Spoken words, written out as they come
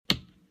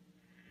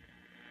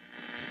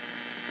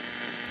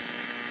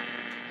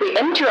We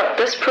interrupt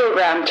this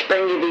program to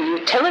bring you the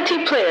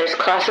utility players'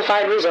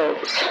 classified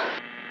results.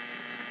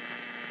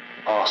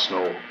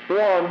 Arsenal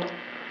 1,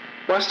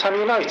 West Ham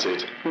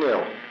United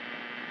 0.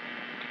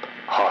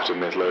 Heart of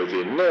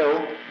Midlothian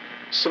 0,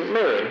 St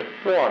Mirren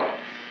 1.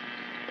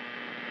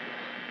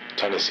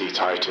 Tennessee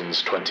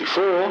Titans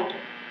 24,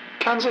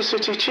 Kansas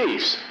City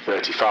Chiefs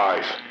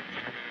 35.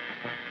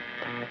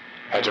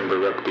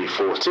 Edinburgh Rugby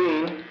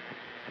 14,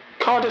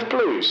 Cardiff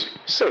Blues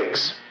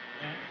 6.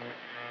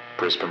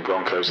 Brisbane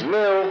Broncos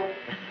 0,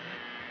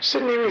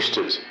 Sydney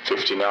Roosters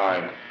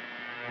 59.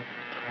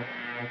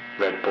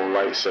 Red Bull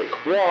Leipzig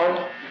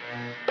 1,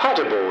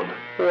 Paderborn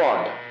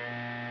 1.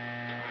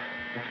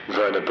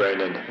 Werder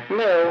Bremen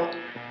 0,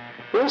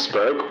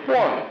 Wolfsburg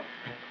 1.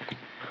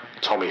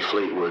 Tommy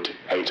Fleetwood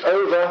 8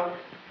 over,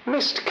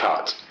 missed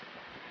cut.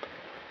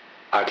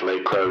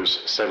 Adelaide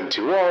Crows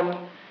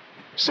 71,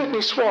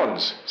 Sydney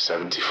Swans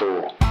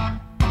 74.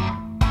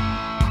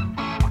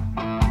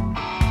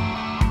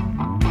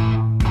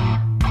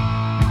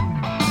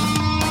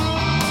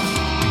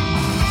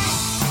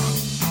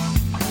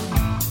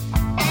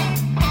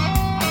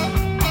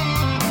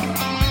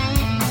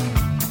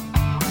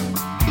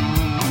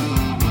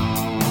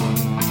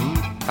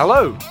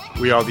 Hello,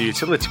 we are the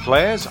Utility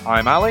Players.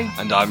 I'm Ali.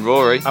 And I'm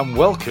Rory. And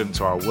welcome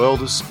to our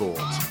world of sport.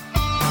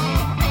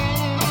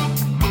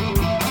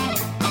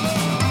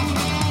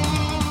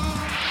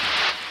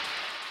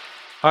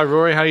 Hi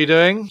Rory, how are you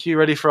doing? You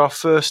ready for our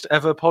first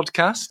ever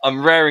podcast?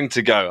 I'm raring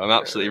to go. I'm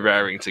absolutely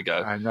raring to go.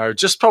 I know.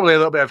 Just probably a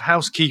little bit of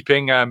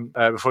housekeeping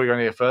before we go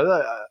any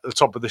further. At the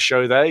top of the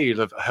show there,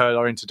 you'll have heard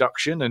our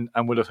introduction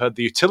and would have heard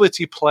the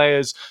Utility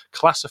Players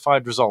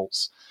classified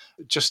results.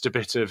 Just a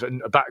bit of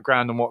a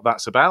background on what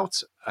that's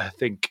about. I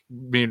think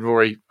me and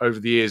Rory over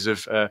the years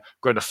have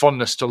grown a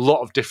fondness to a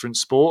lot of different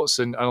sports,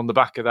 and on the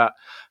back of that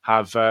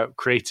have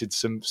created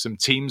some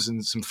teams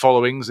and some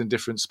followings in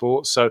different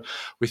sports. So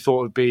we thought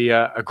it would be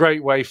a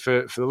great way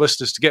for the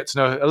listeners to get to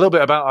know a little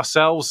bit about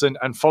ourselves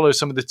and follow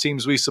some of the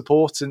teams we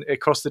support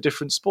across the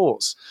different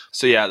sports.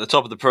 So yeah, at the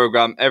top of the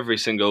programme, every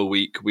single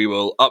week we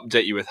will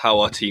update you with how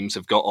our teams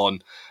have got on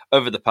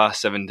over the past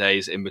 7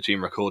 days in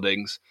between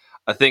recordings.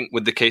 I think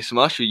with the case from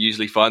us, you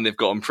usually find they've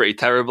got on pretty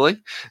terribly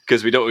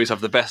because we don't always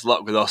have the best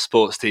luck with our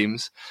sports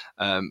teams.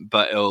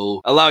 But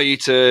it'll allow you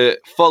to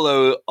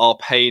follow our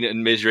pain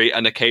and misery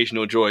and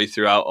occasional joy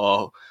throughout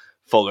our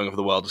following of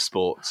the world of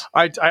sports.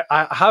 I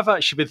have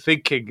actually been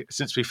thinking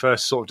since we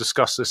first sort of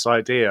discussed this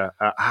idea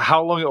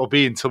how long it will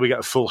be until we get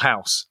a full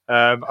house,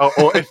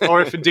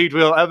 or if indeed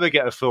we'll ever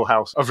get a full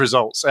house of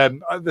results.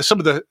 Some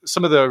of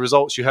the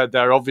results you heard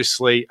there are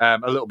obviously a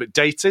little bit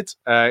dated.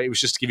 It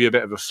was just to give you a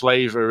bit of a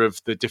flavour of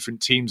the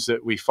different teams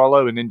that we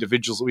follow and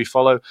individuals that we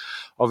follow.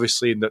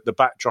 Obviously, in the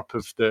backdrop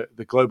of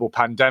the global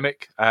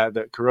pandemic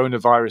that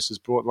coronavirus has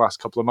brought the last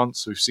couple of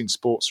months, we've seen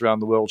sports around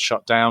the world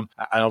shut down,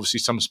 and obviously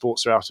some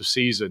sports are out of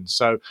season.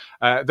 So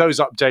those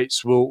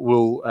updates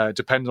will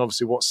depend on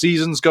obviously what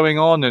season's going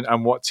on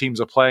and what teams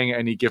are playing at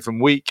any given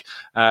week.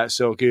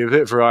 So it'll give you a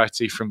bit of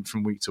variety from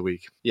week to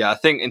week. Yeah, I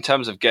think in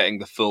terms of getting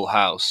the full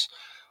house,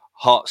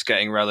 Hearts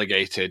getting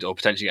relegated or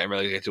potentially getting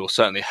relegated will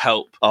certainly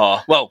help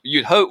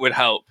you'd hope would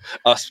help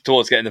us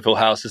towards getting the full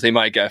house, as they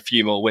might get a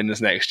few more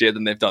wins next year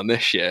than they've done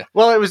this year.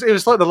 Well, it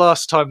was like the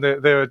last time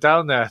they were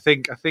down there. I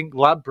think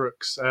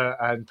Ladbrokes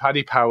and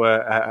Paddy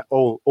Power,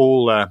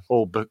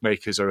 all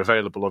bookmakers are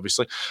available,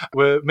 obviously,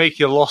 were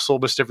making a loss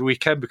almost every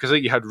weekend because I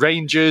think you had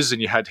Rangers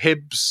and you had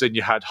Hibs and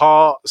you had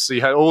Hearts, so you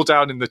had all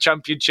down in the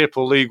Championship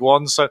or League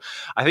One. So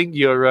I think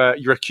your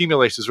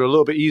accumulators were a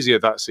little bit easier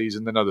that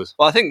season than others.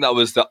 Well, I think that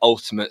was the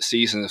ultimate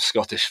season of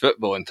Scottish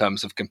football in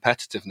terms of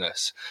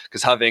competitiveness,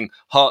 because having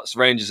Hearts,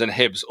 Rangers and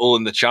Hibs all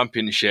in the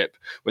Championship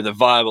with a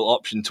viable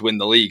option to win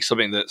the league,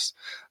 something that's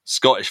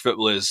Scottish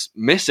football is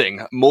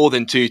missing, more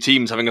than two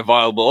teams having a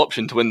viable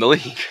option to win the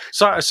league.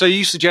 So are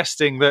you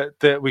suggesting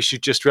that we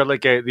should just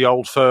relegate the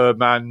Old Firm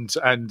and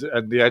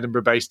the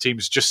Edinburgh-based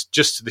teams just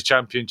to the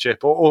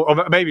Championship,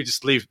 or maybe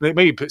just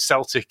maybe put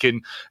Celtic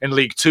in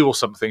League Two or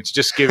something to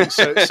just give it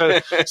so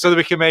that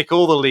we can make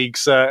all the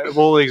leagues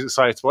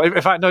excitable?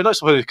 In fact, no, not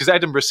because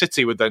Edinburgh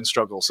City would then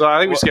struggle. So I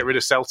think we should get rid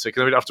of Celtic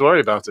and then we don't have to worry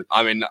about it.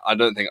 I mean, I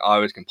don't think I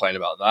would complain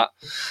about that.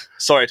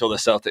 Sorry to all the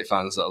Celtic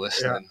fans that are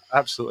listening. Yeah,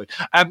 absolutely.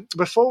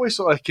 Before we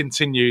sort of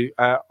continue,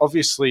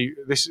 obviously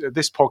this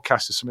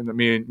podcast is something that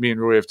me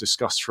and Roy have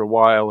discussed for a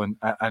while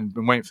and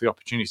been waiting for the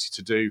opportunity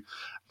to do.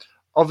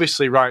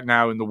 Obviously, right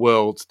now in the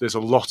world, there's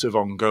a lot of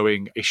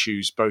ongoing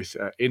issues, both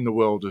in the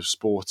world of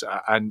sport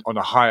and on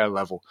a higher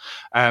level.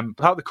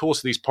 Throughout the course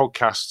of these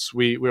podcasts,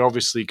 we're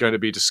obviously going to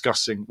be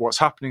discussing what's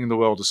happening in the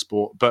world of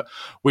sport, but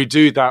we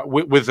do that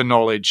with the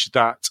knowledge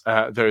that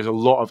there is a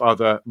lot of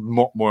other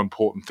more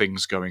important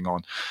things going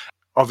on.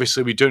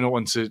 Obviously, we do not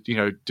want to,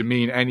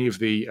 demean any of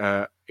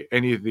the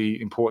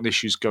important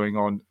issues going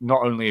on,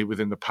 not only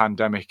within the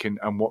pandemic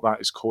and what that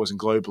is causing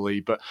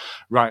globally, but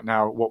right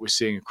now what we're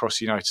seeing across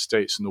the United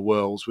States and the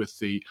world with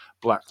the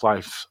Black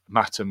Lives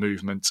Matter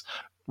movement.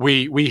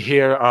 We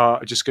here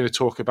are just going to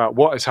talk about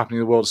what is happening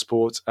in the world of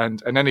sport,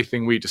 and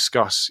anything we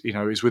discuss,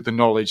 is with the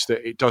knowledge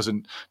that it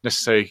doesn't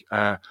necessarily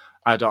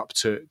add up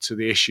to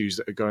the issues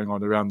that are going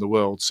on around the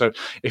world. So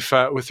if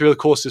through the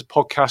course of this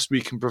podcast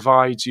we can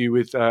provide you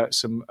with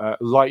some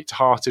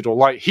light-hearted or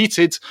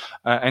light-heated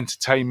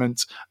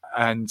entertainment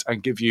and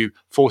give you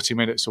 40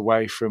 minutes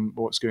away from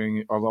what's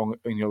going along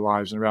in your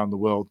lives and around the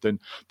world, then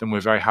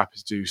we're very happy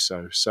to do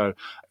so. So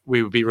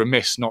we would be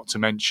remiss not to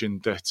mention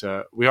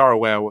that we are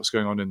aware of what's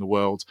going on in the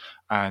world,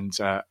 and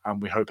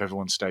we hope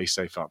everyone stays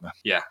safe out there.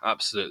 Yeah,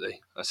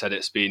 absolutely. I said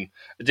it's been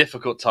a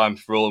difficult time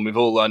for all, and we've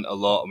all learned a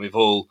lot, and we've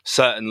all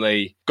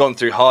certainly gone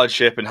through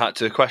hardship and had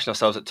to question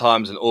ourselves at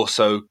times and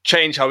also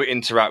change how we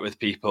interact with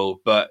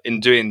people. But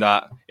in doing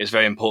that, it's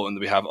very important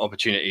that we have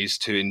opportunities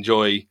to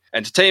enjoy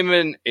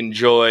entertainment,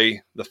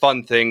 enjoy the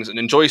fun things, and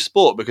enjoy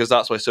sport, because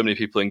that's why so many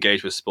people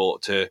engage with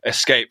sport, to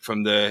escape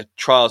from the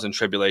trials and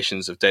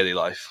tribulations of daily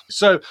life.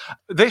 So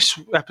this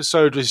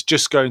episode is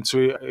just going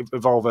to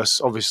involve us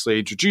obviously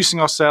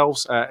introducing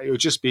ourselves. It will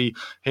just be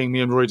hearing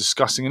me and Roy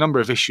discussing a number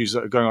of issues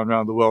that are going on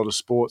around the world of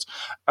sport.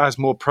 As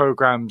more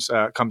programs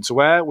come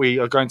to air, we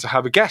are going to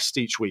have a guest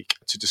each week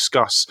to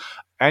discuss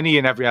any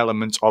and every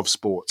element of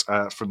sport,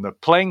 from the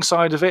playing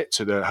side of it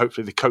to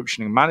hopefully the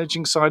coaching and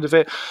managing side of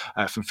it,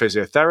 from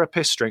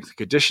physiotherapists, strength and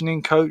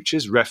conditioning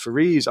coaches,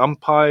 referees,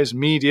 umpires,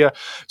 media,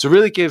 to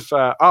really give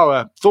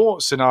our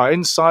thoughts and our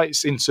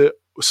insights into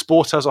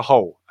sport as a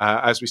whole.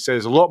 As we say,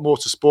 there's a lot more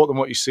to sport than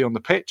what you see on the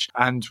pitch,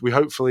 and we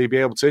hopefully be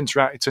able to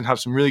interact and have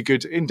some really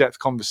good in-depth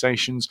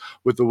conversations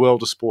with the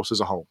world of sport as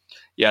a whole.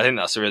 Yeah, I think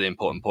that's a really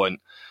important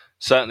point.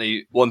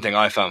 Certainly, one thing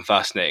I found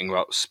fascinating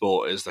about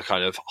sport is the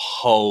kind of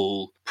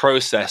whole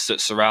process that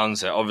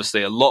surrounds it.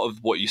 Obviously, a lot of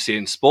what you see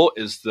in sport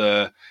is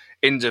the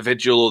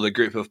individual or the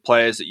group of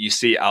players that you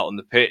see out on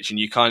the pitch,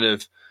 and you kind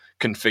of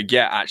can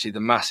forget actually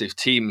the massive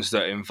teams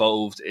that are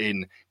involved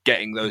in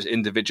getting those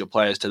individual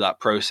players to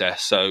that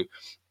process. So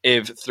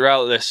if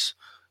throughout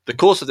the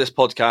course of this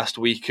podcast,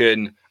 we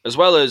can, as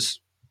well as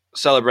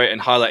celebrate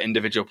and highlight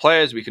individual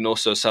players, we can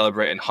also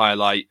celebrate and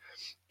highlight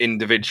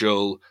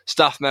individual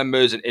staff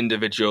members and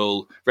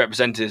individual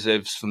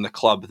representatives from the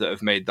club that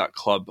have made that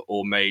club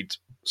or made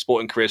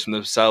sporting careers from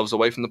themselves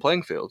away from the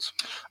playing fields.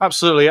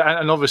 Absolutely,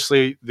 and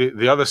obviously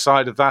the other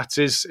side of that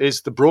is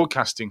the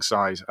broadcasting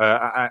side,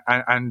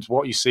 and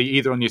what you see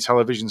either on your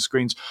television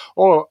screens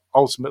or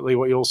ultimately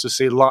what you also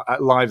see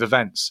at live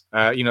events.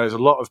 There's a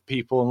lot of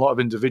people and a lot of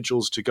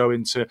individuals to go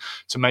into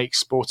to make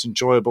sport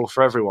enjoyable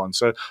for everyone.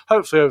 So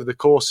hopefully over the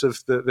course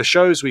of the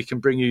shows we can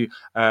bring you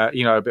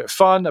a bit of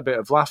fun, a bit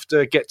of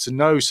laughter, get to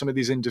know some of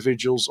these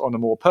individuals on a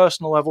more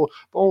personal level,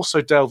 but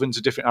also delve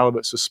into different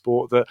elements of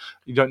sport that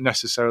you don't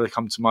necessarily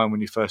come to mind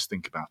when you first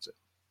think about it.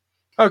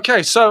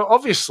 Okay, so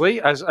obviously,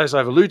 as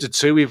I've alluded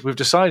to, we've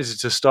decided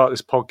to start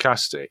this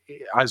podcast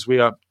as we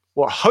are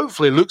what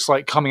hopefully looks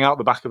like coming out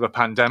the back of a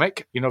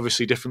pandemic.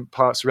 Obviously different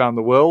parts around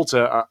the world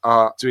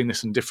are doing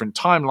this in different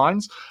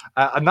timelines,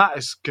 and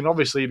that can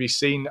obviously be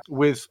seen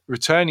with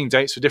returning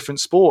dates for different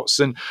sports.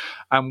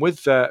 And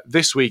with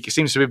this week, it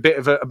seems to be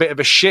a bit of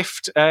a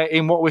shift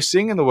in what we're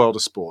seeing in the world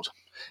of sport.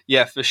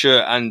 Yeah, for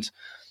sure. And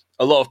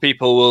a lot of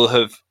people will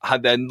have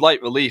had their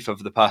light relief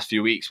over the past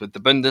few weeks with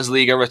the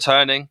Bundesliga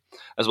returning,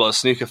 as well as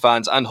snooker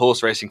fans and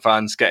horse racing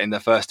fans getting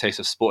their first taste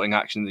of sporting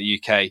action in the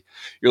UK.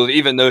 You'll have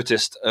even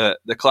noticed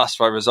the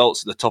classified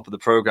results at the top of the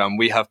programme.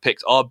 We have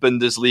picked our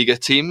Bundesliga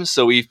teams,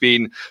 so we've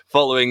been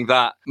following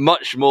that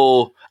much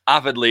more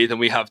avidly than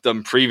we have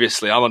done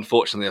previously. I'm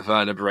unfortunately a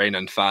Werder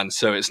Bremen fan,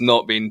 so it's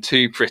not been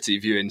too pretty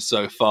viewing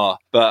so far,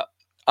 but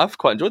I've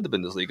quite enjoyed the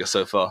Bundesliga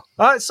so far.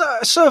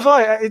 So have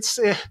I.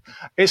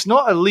 It's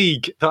not a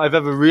league that I've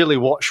ever really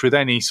watched with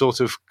any sort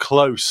of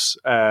close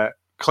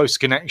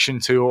connection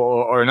to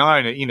or an eye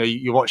on it.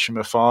 You watch from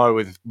afar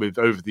with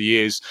over the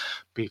years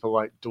people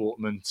like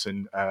Dortmund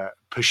and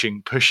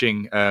pushing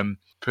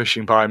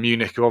Bayern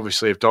Munich, who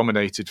obviously have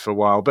dominated for a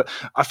while. But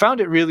I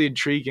found it really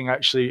intriguing,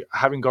 actually,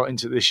 having got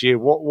into this year.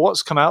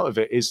 What's come out of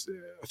it is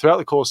throughout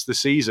the course of the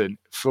season,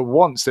 for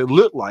once, it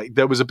looked like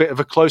there was a bit of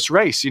a close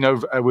race,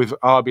 with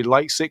RB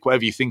Leipzig,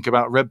 whatever you think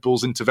about Red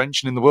Bull's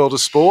intervention in the world of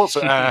sports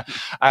and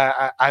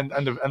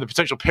the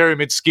potential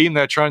pyramid scheme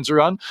they're trying to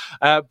run.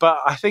 But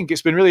I think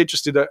it's been really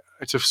interesting to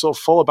sort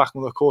of follow back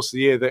on the course of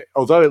the year that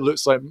although it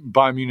looks like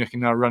Bayern Munich are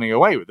now running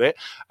away with it,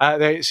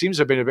 it seems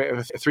to have been a bit of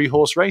a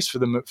three-horse race for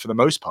them for the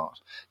most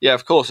part. Yeah,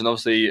 of course. And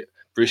obviously,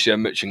 Borussia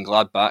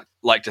Mönchengladbach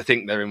like to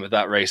think they're in with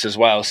that race as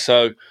well.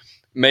 So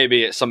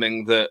maybe it's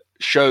something that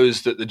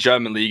shows that the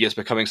German league is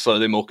becoming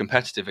slowly more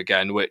competitive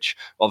again, which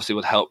obviously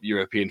would help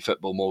European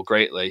football more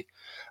greatly.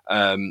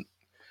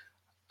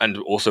 And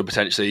also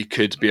potentially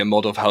could be a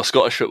model of how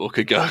Scottish football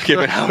could go,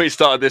 given how we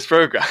started this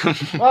programme.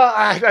 Well,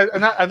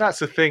 and that's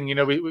the thing,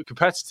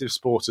 competitive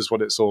sport is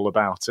what it's all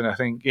about. And I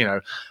think,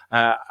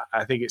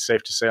 I think it's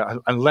safe to say,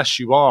 unless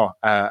you are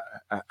a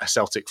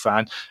Celtic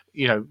fan,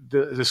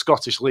 the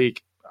Scottish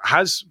league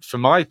has,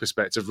 from my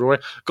perspective, Roy,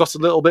 got a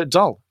little bit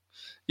dull.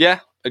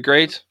 Yeah,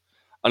 agreed.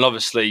 And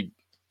obviously,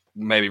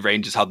 maybe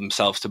Rangers had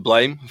themselves to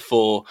blame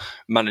for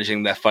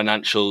managing their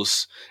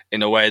financials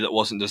in a way that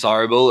wasn't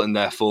desirable and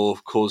therefore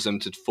caused them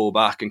to fall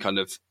back and kind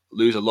of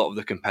lose a lot of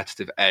the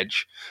competitive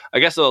edge. I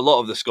guess a lot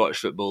of the Scottish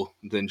football,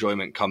 the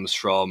enjoyment comes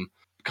from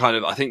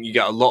I think you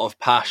get a lot of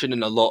passion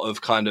and a lot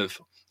of kind of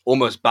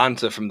almost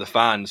banter from the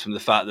fans, from the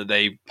fact that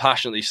they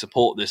passionately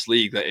support this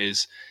league that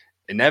is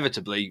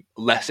inevitably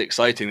less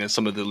exciting than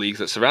some of the leagues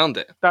that surround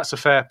it. That's a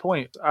fair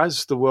point.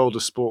 As the world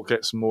of sport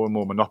gets more and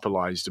more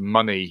monopolised and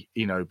money,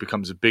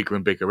 becomes a bigger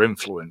and bigger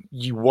influence,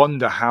 you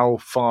wonder how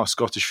far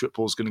Scottish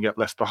football is going to get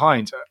left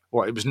behind.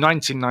 It was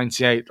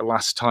 1998 the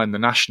last time the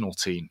national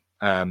team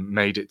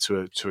made it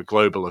to a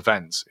global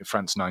event in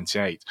France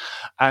 '98,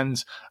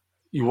 and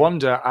you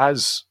wonder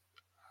as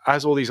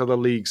all these other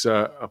leagues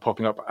are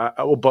popping up,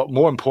 but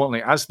more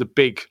importantly, as the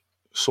big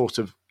sort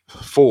of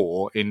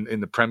four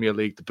in the Premier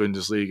League, the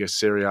Bundesliga,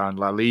 Serie A and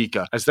La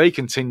Liga, as they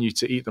continue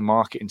to eat the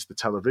market into the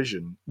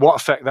television, what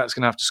effect that's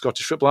going to have to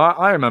Scottish football.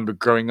 I remember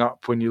growing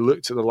up when you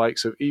looked at the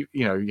likes of, you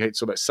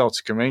talk about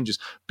Celtic and Rangers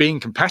being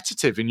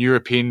competitive in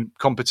European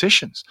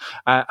competitions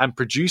and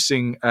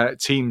producing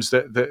teams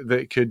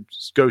that could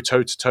go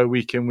toe-to-toe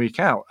week in, week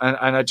out.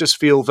 And I just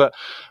feel that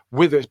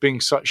with it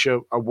being such a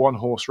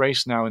one-horse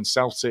race now in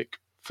Celtic,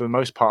 for the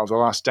most part of the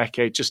last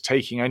decade, just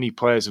taking any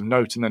players of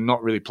note and then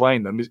not really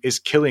playing them is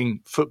killing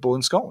football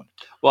in Scotland.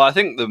 Well, I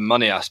think the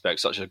money aspect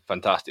is such a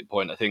fantastic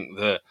point. I think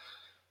the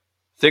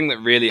thing that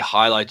really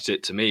highlighted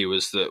it to me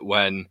was that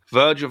when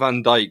Virgil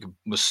van Dijk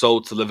was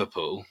sold to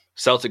Liverpool,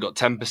 Celtic got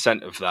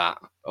 10% of that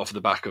off the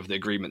back of the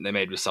agreement they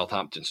made with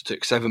Southampton. So it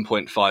took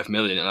 7.5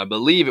 million. And I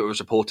believe it was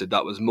reported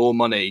that was more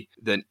money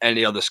than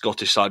any other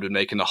Scottish side would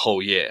make in a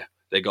whole year.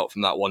 They got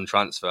from that one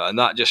transfer. And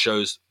that just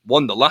shows,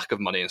 one, the lack of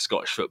money in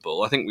Scottish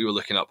football. I think we were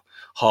looking up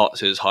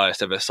Hearts'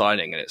 highest ever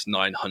signing, and it's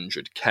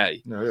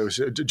 900k. No, it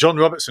was John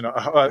Robertson,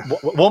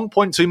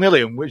 1.2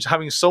 million, which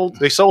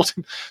they sold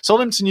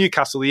him to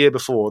Newcastle the year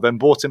before, then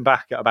bought him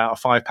back at about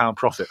a £5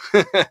 profit.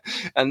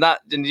 And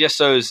that just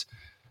shows,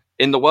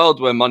 in the world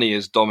where money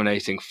is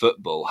dominating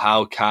football,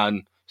 how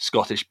can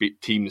Scottish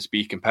teams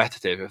be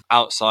competitive if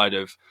outside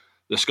of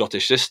the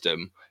Scottish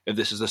system, if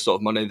this is the sort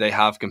of money they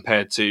have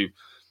compared to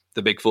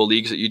the big four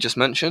leagues that you just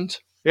mentioned?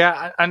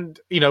 Yeah, and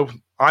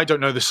I don't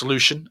know the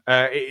solution.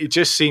 It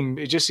just seems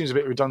a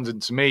bit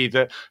redundant to me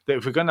that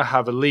if we're going to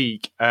have a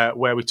league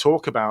where we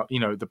talk about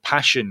the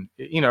passion,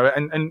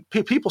 and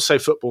people say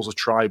football's a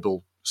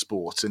tribal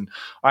sport, and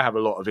I have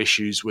a lot of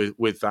issues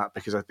with that,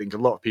 because I think a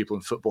lot of people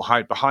in football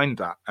hide behind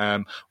that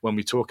when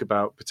we talk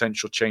about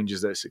potential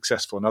changes that are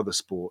successful in other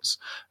sports,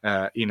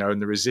 and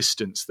the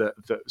resistance that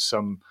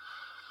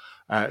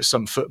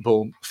some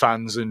football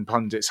fans and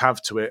pundits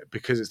have to it,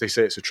 because they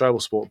say it's a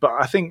tribal sport. But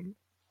I think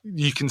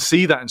you can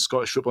see that in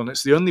Scottish football, and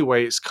it's the only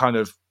way it's kind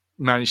of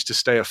managed to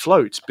stay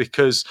afloat,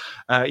 because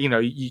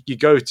you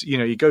go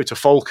to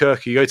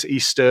Falkirk, you go to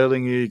East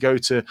Stirling, you go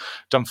to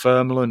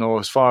Dunfermline,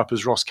 or as far up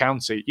as Ross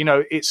County.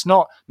 It's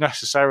not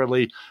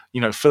necessarily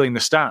filling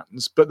the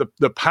stands, but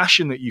the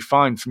passion that you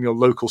find from your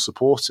local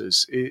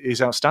supporters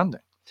is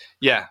outstanding.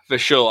 Yeah, for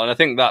sure. And I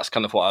think that's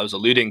kind of what I was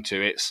alluding to.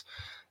 It's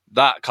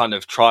that kind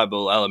of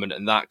tribal element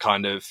and that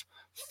kind of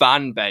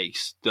fan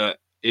base that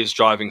is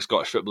driving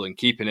Scottish football and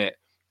keeping it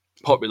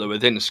popular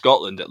within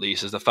Scotland, at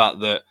least, is the fact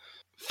that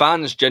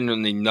fans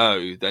genuinely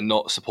know they're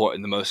not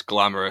supporting the most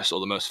glamorous or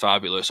the most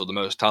fabulous or the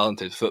most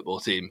talented football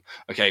team.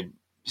 Okay,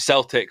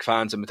 Celtic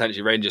fans and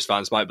potentially Rangers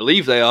fans might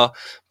believe they are,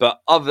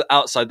 but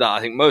outside that, I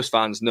think most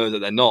fans know that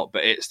they're not.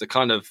 But it's the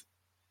kind of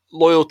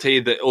loyalty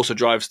that also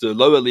drives the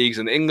lower leagues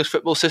in the English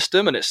football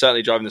system, and it's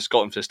certainly driving the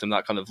Scotland system,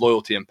 that kind of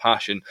loyalty and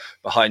passion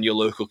behind your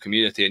local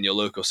community and your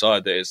local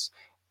side that is,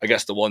 I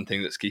guess, the one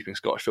thing that's keeping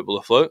Scottish football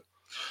afloat.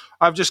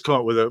 I've just come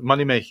up with a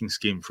money-making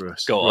scheme for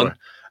us. Go on.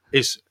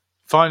 Is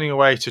finding a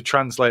way to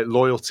translate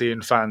loyalty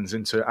and fans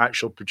into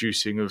actual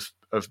producing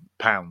of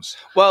pounds.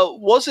 Well,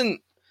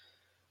 going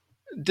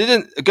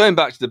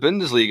back to the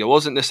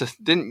Bundesliga,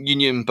 didn't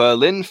Union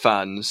Berlin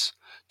fans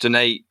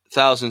donate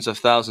thousands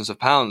of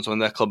pounds when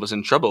their club was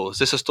in trouble? Is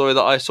this a story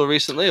that I saw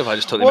recently, or have I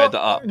just totally made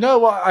that up?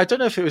 No, I don't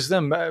know if it was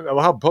them.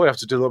 I'll probably have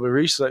to do a little bit of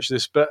research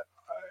this, but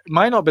it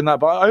might not have been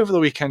that. But over the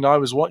weekend, I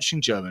was watching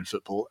German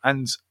football,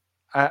 and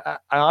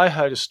I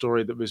heard a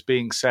story that was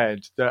being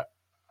said that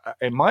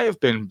it might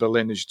have been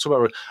Berlin, as you talk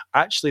about.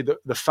 Actually,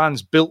 the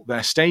fans built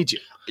their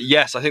stadium.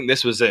 Yes, I think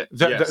this was it.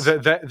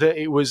 That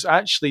it was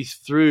actually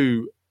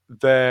through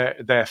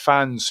their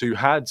fans who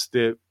had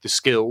the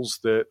skills,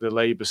 the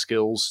labour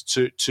skills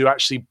to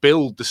actually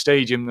build the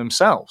stadium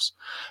themselves.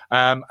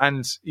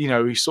 And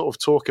we sort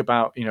of talk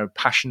about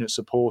passionate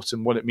support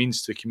and what it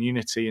means to the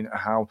community and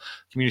how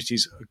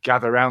communities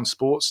gather around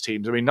sports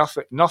teams. I mean,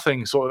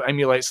 nothing sort of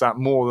emulates that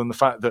more than the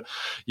fact that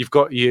you've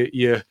got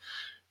your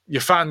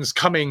fans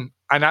coming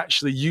and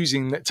actually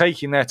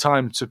taking their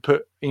time to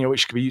put,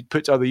 which could be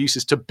put to other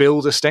uses, to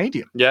build a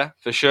stadium. Yeah,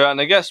 for sure.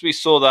 And I guess we've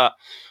seen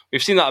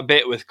that a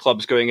bit with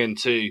clubs going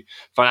into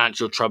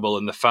financial trouble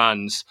and the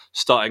fans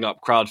starting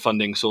up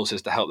crowdfunding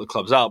sources to help the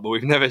clubs out. But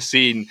we've never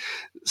seen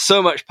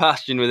so much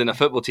passion within a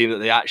football team that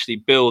they actually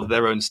build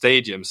their own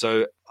stadium.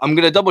 So I'm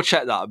going to double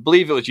check that. I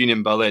believe it was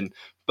Union Berlin,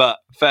 but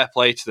fair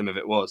play to them if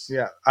it was.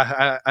 Yeah.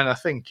 And I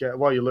think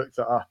while you look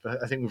that up,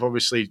 I think we've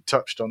obviously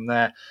touched on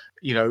there,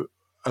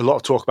 a lot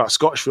of talk about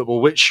Scottish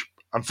football, which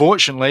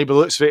unfortunately, by the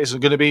looks of it, is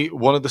going to be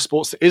one of the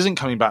sports that isn't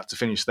coming back to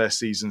finish their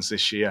seasons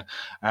this year.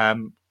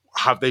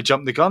 Have they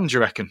jumped the gun, do you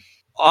reckon?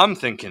 I'm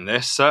thinking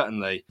this,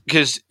 certainly,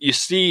 because you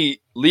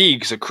see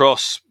leagues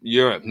across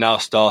Europe now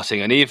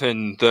starting, and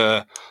even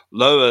the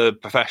lower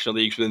professional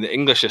leagues within the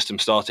English system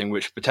starting,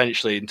 which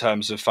potentially in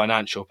terms of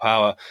financial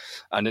power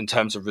and in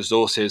terms of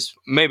resources,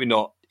 maybe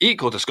not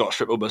equal to Scottish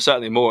football, but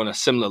certainly more on a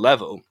similar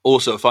level,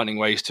 also finding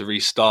ways to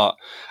restart.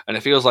 And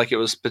it feels like it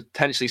was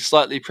potentially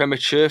slightly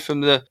premature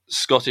from the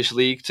Scottish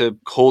League to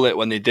call it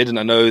when they did. And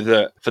I know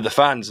that for the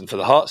fans and for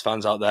the Hearts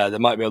fans out there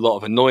might be a lot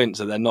of annoyance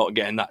that they're not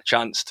getting that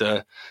chance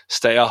to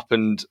stay up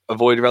and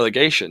avoid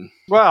relegation.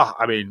 Well,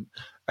 I mean,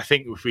 I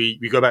think if we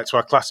go back to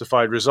our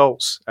classified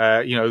results,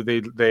 I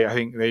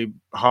think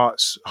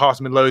Hearts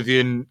and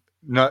Midlothian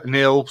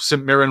 0,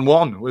 St Mirren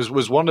 1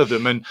 was one of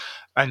them,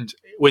 and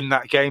win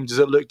that game, does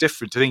it look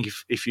different? I think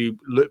if you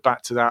look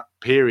back to that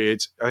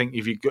period, I think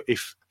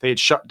if they had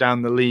shut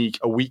down the league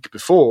a week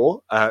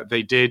before,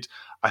 they did.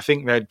 I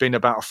think there had been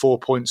about a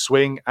 4-point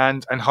swing,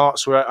 and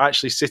Hearts were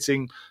actually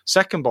sitting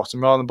second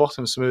bottom rather than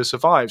bottom, so they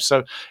survived.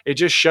 So it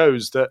just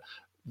shows that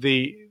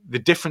the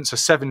difference a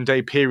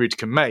 7-day period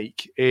can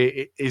make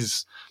it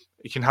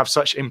can have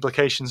such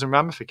implications and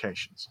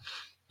ramifications.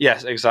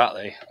 Yes,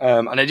 exactly.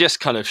 And it just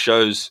kind of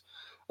shows,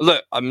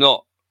 look,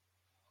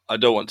 I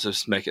don't want to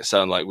make it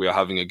sound like we are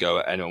having a go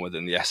at anyone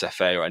within the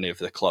SFA or any of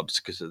the clubs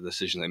because of the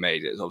decision they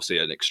made. It's obviously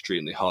an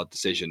extremely hard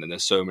decision, and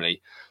there's so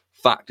many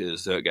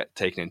factors that get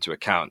taken into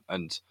account.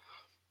 And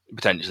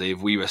potentially, if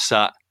we were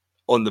sat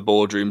on the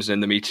boardrooms and in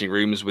the meeting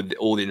rooms with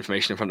all the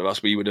information in front of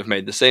us, we would have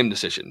made the same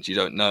decisions. You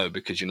don't know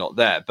because you're not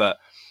there. But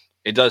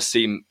it does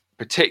seem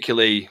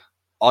particularly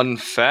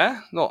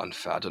unfair. Not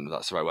unfair, I don't know if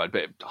that's the right word,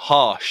 but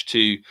harsh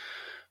to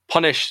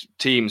punish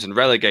teams and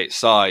relegate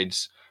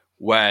sides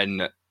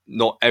when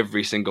not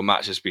every single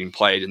match has been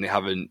played and they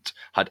haven't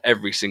had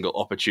every single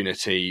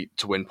opportunity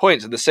to win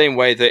points. In the same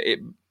way that it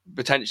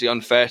potentially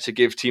unfair to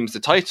give teams the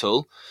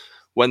title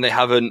when they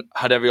haven't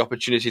had every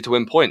opportunity to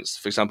win points.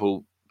 For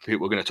example, we're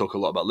going to talk a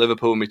lot about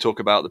Liverpool when we talk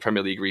about the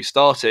Premier League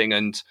restarting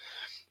and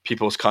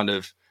people's kind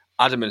of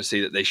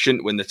adamancy that they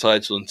shouldn't win the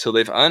title until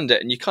they've earned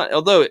it. And you can't,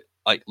 although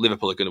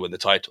Liverpool are going to win the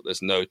title,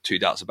 there's no two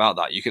doubts about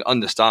that. You can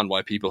understand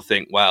why people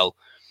think, well,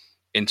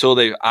 until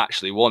they've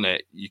actually won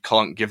it, you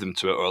can't give them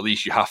to it, or at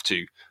least you have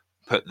to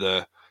put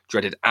the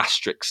dreaded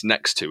asterisks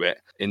next to it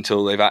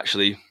until they've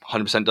actually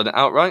 100% done it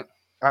outright.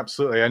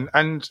 Absolutely.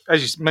 And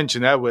as you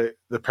mentioned there,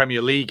 the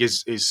Premier League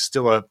is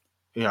still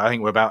I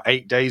think we're about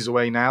 8 days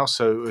away now,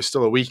 so we're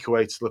still a week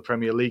away to the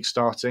Premier League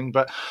starting.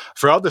 But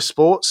for other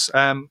sports,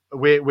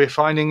 we're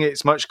finding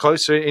it's much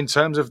closer in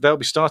terms of they'll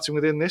be starting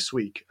within this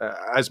week.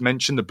 As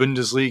mentioned, the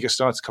Bundesliga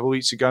started a couple of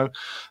weeks ago.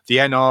 The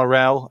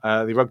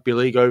NRL, the Rugby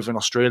League over in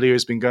Australia,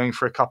 has been going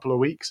for a couple of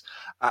weeks.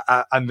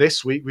 And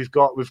this week we've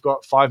got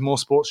 5 more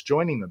sports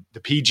joining them. The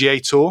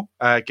PGA Tour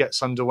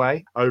gets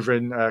underway over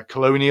in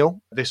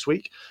Colonial this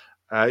week.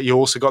 You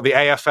also got the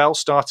AFL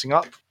starting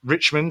up.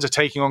 Richmond are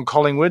taking on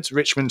Collingwood.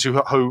 Richmond, who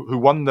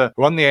won the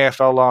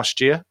AFL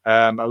last year,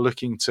 are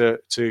looking to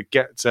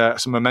get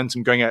some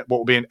momentum going at what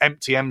will be an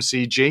empty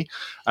MCG,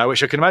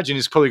 which I can imagine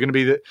is probably going to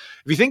be if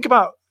you think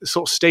about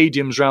sort of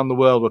stadiums around the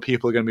world where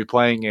people are going to be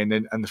playing in,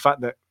 and the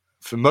fact that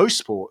for most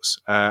sports,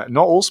 not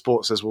all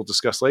sports, as we'll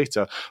discuss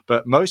later,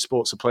 but most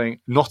sports are playing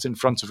not in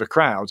front of a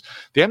crowd.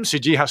 The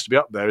MCG has to be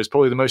up there as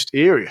probably the most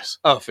eeriest.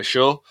 Oh, for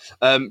sure.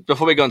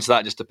 Before we go into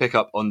that, just to pick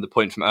up on the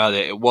point from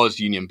earlier, it was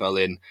Union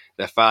Berlin.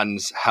 Their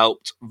fans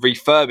helped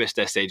refurbish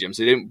their stadium.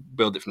 So they didn't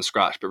build it from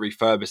scratch, but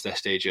refurbished their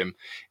stadium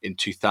in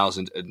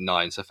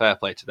 2009. So fair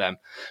play to them.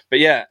 But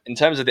yeah, in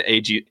terms of the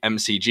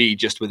MCG,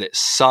 just with its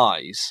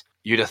size,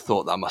 you'd have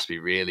thought that must be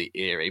really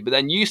eerie. But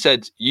then you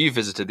said you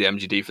visited the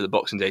MGD for the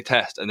Boxing Day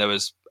test and there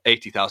was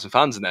 80,000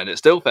 fans in there and it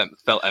still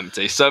felt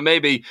empty. So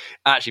maybe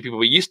actually people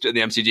were used to it in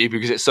the MCG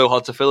because it's so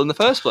hard to fill in the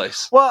first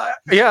place. Well,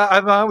 yeah,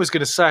 I was going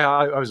to say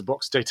I was a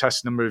Boxing Day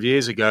test a number of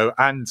years ago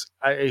and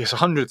it's a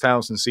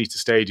 100,000 seater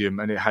stadium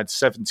and it had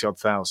 70-odd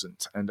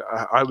thousand. And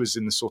I was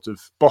in the sort of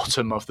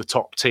bottom of the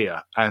top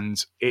tier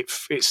and it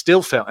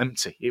still felt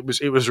empty. It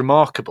was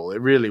remarkable.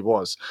 It really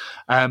was.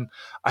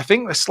 I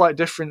think the slight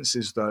difference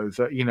is, though,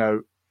 that,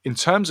 in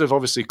terms of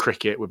obviously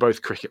cricket, we're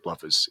both cricket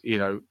lovers.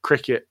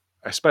 Cricket,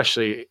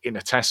 especially in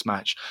a test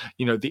match,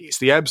 it's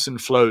the ebbs and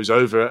flows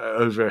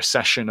over a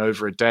session,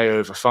 over a day,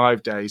 over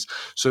 5 days.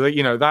 So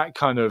that, that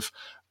kind of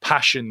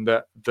passion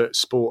that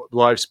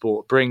live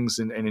sport brings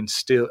and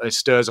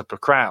stirs up a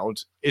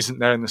crowd isn't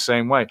there in the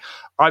same way.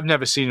 I've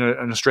never seen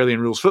an Australian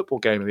rules football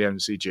game at the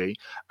MCG,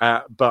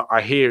 but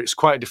I hear it's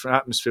quite a different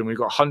atmosphere. And we've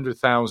got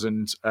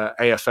 100,000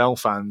 AFL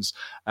fans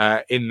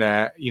in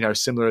there,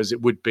 similar as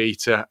it would be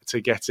to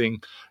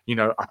getting,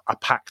 a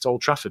packed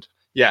Old Trafford.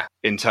 Yeah,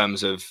 in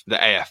terms of the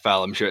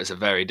AFL, I'm sure it's a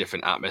very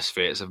different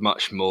atmosphere. It's a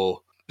much more,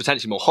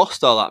 potentially more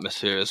hostile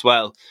atmosphere as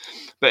well.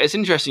 But it's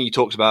interesting you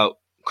talked about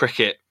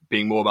cricket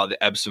being more about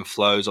the ebbs and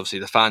flows. Obviously,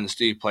 the fans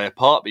do play a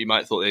part, but you might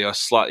have thought they are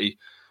slightly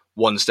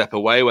one step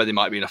away where they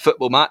might be in a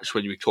football match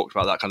when we talked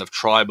about that kind of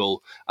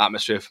tribal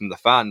atmosphere from the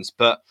fans.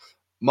 But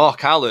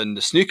Mark Allen,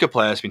 the snooker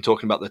player, has been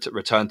talking about the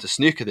return to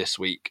snooker this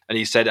week. And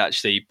he said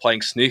actually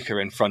playing snooker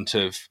in front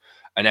of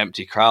an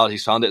empty crowd,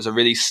 he's found it as a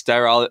really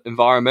sterile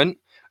environment.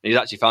 And he's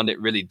actually found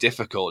it really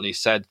difficult. And he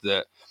said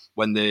that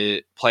when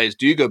the players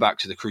do go back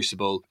to the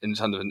Crucible in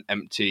terms of an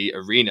empty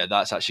arena,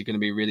 that's actually going to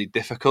be really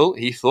difficult.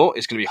 He thought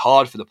it's going to be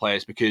hard for the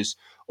players because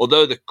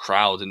although the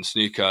crowd in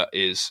snooker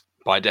is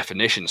by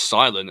definition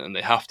silent and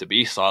they have to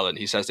be silent,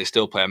 he says they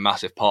still play a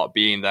massive part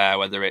being there,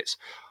 whether it's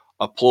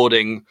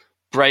applauding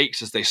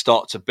breaks as they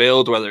start to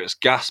build, whether it's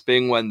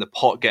gasping when the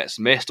pot gets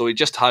missed, or you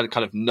just had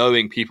kind of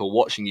knowing people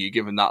watching you,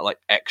 given that like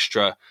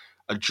extra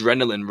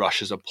adrenaline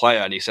rush as a player.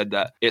 And he said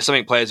that it's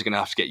something players are going to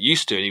have to get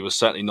used to, and he was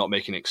certainly not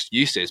making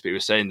excuses, but he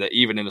was saying that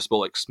even in a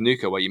sport like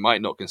snooker where you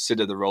might not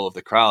consider the role of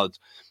the crowd,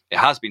 it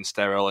has been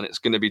sterile and it's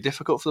going to be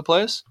difficult for the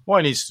players.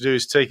 What he needs to do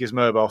is take his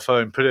mobile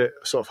phone, put it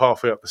sort of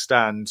halfway up the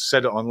stand,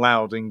 set it on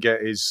loud, and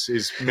get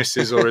his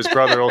missus or his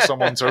brother or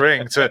someone to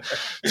ring to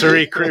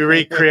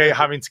recreate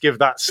having to give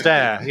that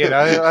stare. You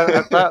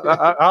know,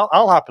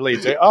 I'll happily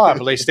do it. I'll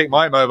happily stick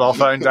my mobile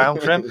phone down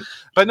for him.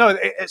 But no,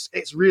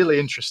 it's really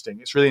interesting.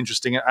 It's really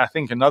interesting. I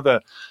think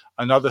another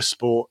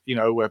sport, you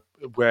know,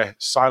 where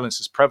silence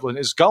is prevalent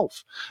is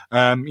golf.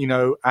 You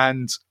know,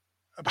 and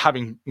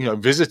having, you know,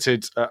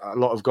 visited a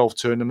lot of golf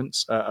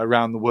tournaments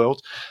around the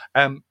world,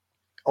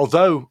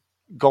 although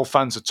golf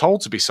fans are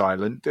told to be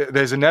silent,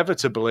 there's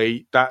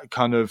inevitably that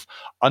kind of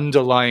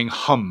underlying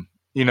hum,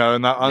 you know,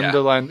 and that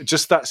underlying,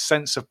 just that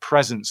sense of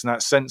presence and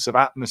that sense of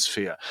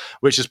atmosphere,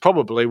 which is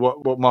probably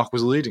what Mark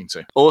was alluding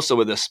to. Also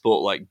with a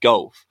sport like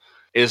golf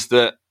is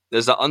that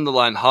there's that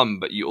underlying hum,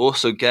 but you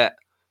also get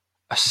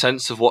a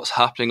sense of what's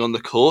happening on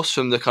the course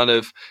from the kind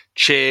of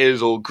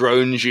cheers or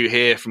groans you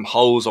hear from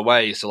holes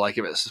away. So like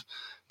if it's,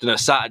 you know,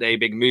 Saturday,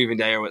 big moving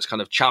day, or it's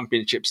kind of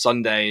championship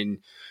Sunday and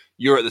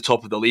you're at the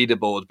top of the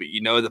leaderboard, but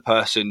you know the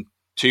person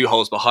 2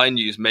 holes behind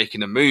you is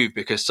making a move,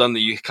 because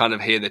suddenly you kind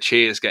of hear the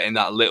cheers getting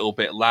that little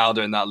bit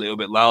louder and that little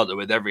bit louder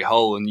with every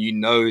hole. And you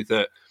know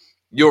that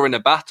you're in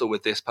a battle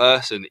with this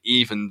person,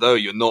 even though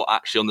you're not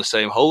actually on the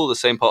same hole or the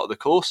same part of the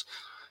course.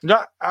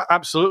 No,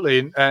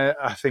 absolutely.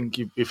 I think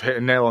you've hit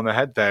a nail on the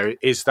head there.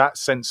 Is that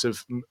sense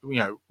of, you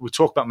know, we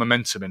talk about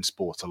momentum in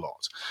sport a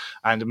lot,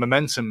 and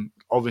momentum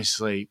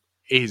obviously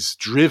is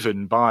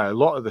driven by a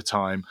lot of the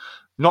time,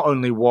 not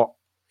only what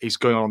is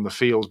going on the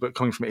field, but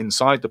coming from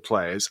inside the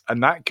players.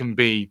 And that can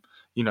be,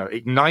 you know,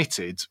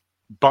 ignited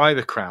by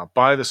the crowd,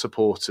 by the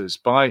supporters,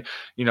 by,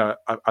 you know,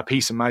 a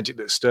piece of magic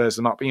that stirs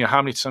them up. You know,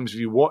 how many times have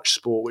you watched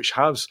sport which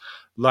has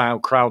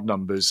loud crowd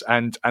numbers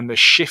and the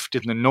shift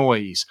in the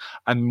noise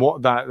and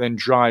what that then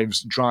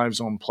drives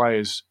on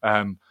players,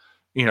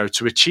 you know,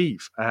 to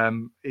achieve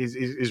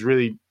is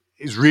really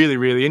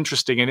really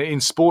interesting. And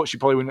in sports, you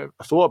probably wouldn't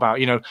have thought about,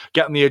 you know,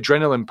 getting the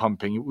adrenaline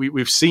pumping.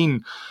 We've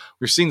seen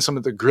some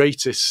of the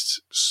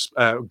greatest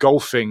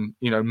golfing,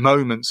 you know,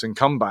 moments and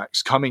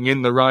comebacks coming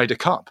in the Ryder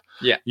Cup.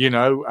 Yeah, you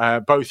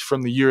know, both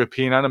from the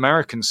European and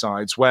American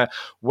sides, where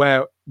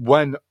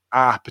when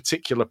a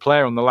particular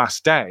player on the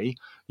last day,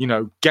 you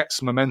know,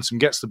 gets momentum,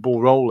 gets the ball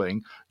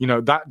rolling, you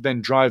know, that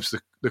then drives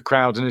the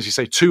crowd. And as you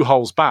say, 2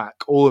 holes back,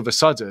 all of a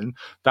sudden,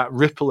 that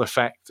ripple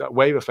effect, that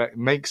wave effect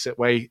makes its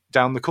way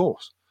down the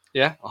course.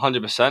 Yeah,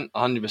 100%.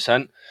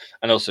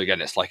 And also,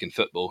 again, it's like in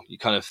football. You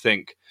kind of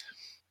think,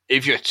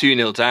 if you're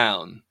 2-0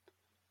 down,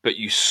 but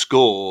you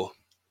score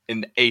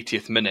in the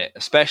 80th minute,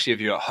 especially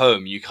if you're at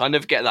home, you kind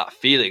of get that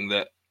feeling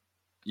that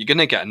you're going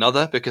to get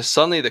another, because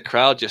suddenly the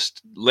crowd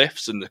just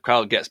lifts and the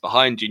crowd gets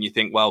behind you and you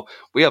think, well,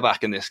 we are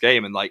back in this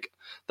game, and like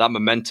that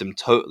momentum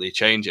totally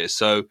changes.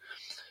 So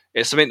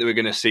it's something that we're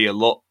going to see a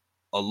lot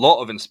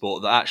of in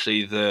sport, that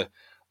actually the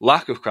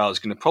lack of crowds is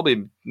going to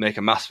probably make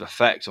a massive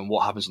effect on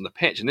what happens on the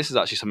pitch. And this is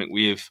actually something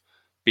we've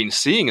been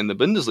seeing in the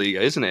Bundesliga,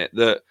 isn't it?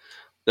 That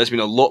there's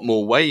been a lot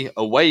more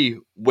away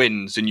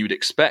wins than you'd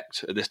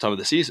expect at this time of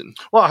the season.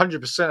 Well,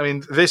 100%. I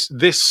mean,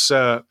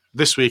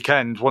 this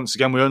weekend, once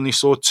again, we only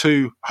saw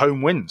 2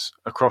 home wins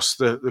across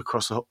the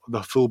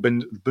full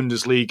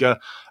Bundesliga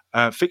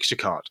fixture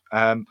card.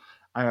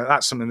 And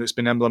that's something that's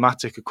been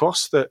emblematic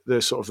across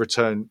the sort of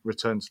return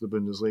to the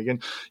Bundesliga.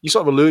 And you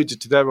sort of alluded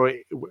to there,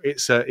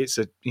 it's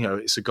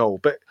a goal,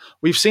 but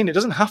we've seen it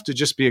doesn't have to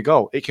just be a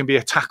goal; it can be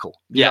a tackle.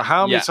 You know,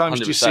 how many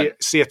times 100%. Do you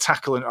see a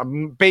tackle and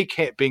a big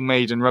hit being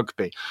made in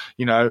rugby?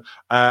 You know,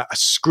 a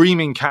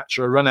screaming catch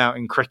or a run out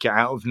in cricket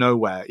out of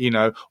nowhere. You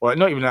know, or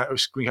not even a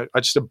screaming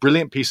catch, just a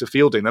brilliant piece of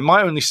fielding. They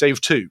might only save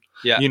 2.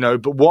 Yeah. You know,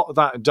 but what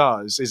that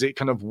does is it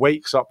kind of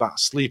wakes up that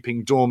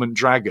sleeping dormant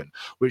dragon,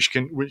 which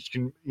can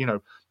you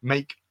know,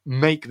 make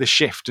the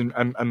shift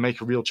and make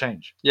a real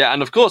change. Yeah,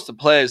 and of course the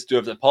players do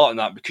have their part in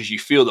that, because you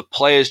feel the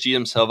players G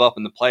themselves up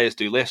and the players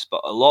do lifts,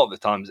 but a lot of the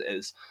times it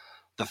is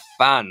the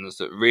fans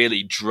that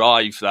really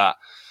drive that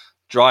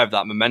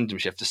momentum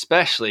shift,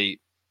 especially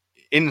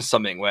in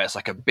something where it's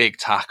like a big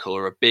tackle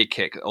or a big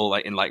kick, or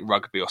like in like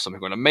rugby or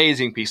something, or an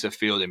amazing piece of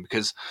fielding,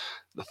 because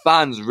the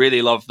fans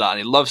really love that and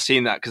they love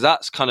seeing that, because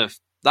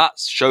that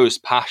shows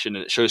passion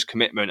and it shows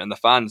commitment, and the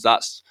fans,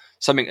 that's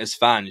something as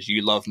fans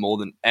you love more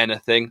than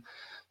anything.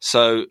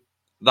 So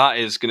that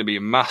is going to be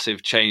a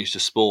massive change to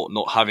sport,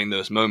 not having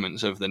those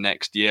moments over the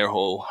next year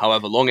or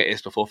however long it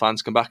is before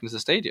fans come back into the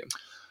stadium.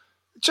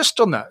 Just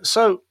on that,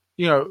 so,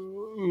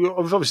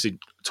 we've obviously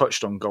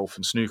touched on golf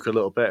and snooker a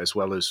little bit, as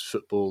well as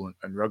football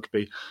and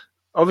rugby.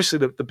 Obviously,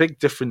 the big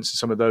difference in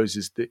some of those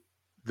is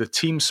the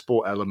team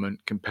sport element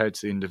compared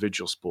to the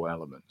individual sport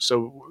element.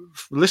 So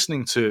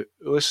listening to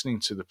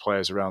the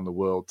players around the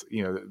world,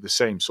 the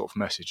same sort of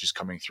message is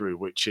coming through,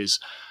 which is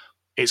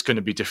it's going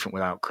to be different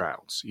without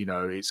crowds.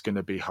 It's going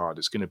to be hard.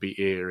 It's going to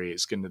be eerie.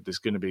 There's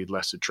going to be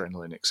less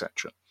adrenaline,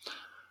 etc.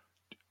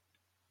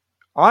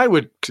 I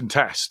would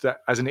contest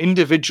that as an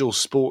individual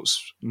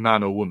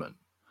sportsman or woman,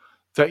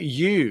 that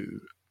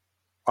you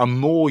are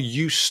more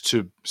used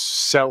to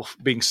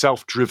being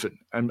self-driven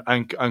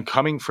and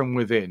coming from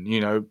within.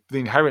 The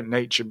inherent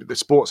nature of the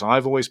sports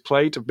I've always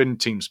played have been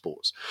team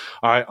sports.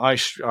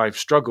 I've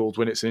struggled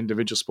when it's an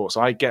individual sports.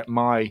 I get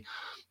my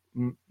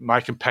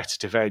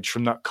competitive edge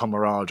from that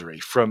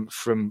camaraderie, from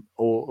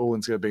all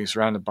together being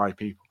surrounded by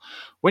people.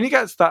 When you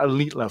get to that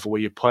elite level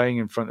where you're playing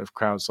in front of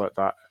crowds like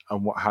that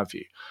and what have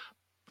you,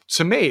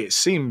 to me it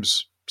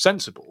seems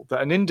sensible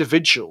that an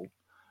individual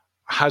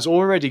has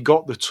already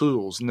got the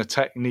tools and the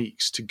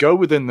techniques to go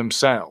within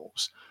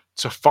themselves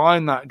to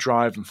find that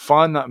drive and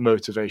find that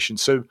motivation.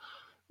 So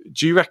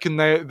do you reckon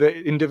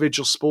the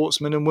individual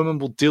sportsmen and women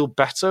will deal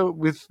better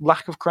with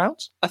lack of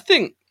crowds? I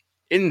think,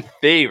 in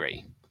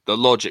theory, the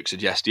logic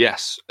suggests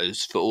yes,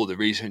 as for all the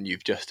reason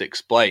you've just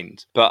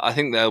explained. But I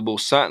think there will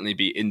certainly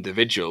be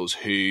individuals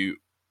who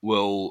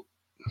will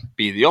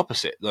be the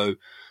opposite, though,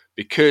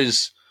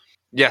 because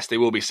yes, they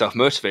will be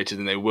self-motivated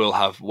and they will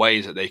have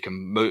ways that they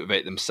can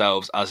motivate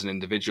themselves as an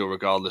individual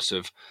regardless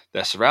of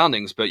their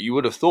surroundings. But you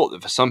would have thought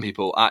that for some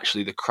people,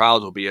 actually, the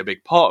crowd will be a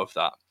big part of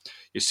that.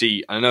 You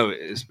see, I know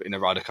it's in a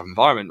Ryder Cup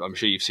environment, but I'm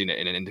sure you've seen it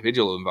in an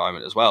individual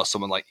environment as well.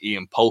 Someone like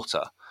Ian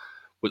Poulter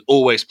would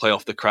always play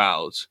off the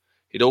crowds.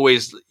 He'd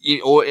always,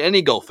 or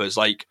any golfers,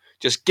 like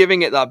just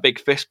giving it that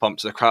big fist pump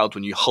to the crowd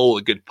when you hole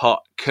a good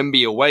putt can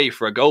be a way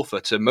for a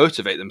golfer to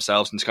motivate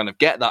themselves and to kind of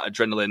get that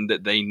adrenaline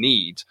that they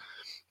need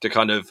to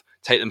kind of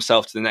take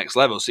themselves to the next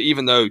level. So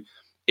even though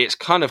it's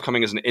kind of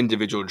coming as an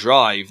individual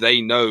drive,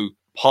 they know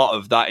part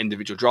of that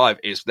individual drive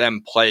is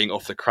them playing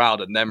off the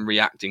crowd and them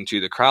reacting to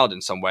the crowd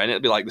in some way. And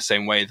it'd be like the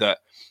same way that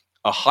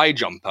a high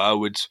jumper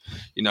would,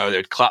 they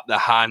would clap their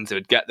hands, they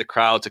would get the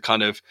crowd to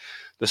kind of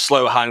the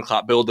slow hand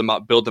clap, build them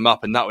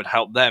up, and that would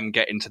help them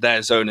get into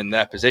their zone and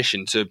their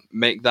position to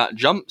make that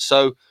jump.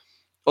 So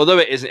although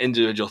it is an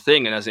individual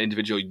thing, and as an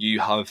individual you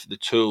have the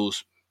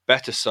tools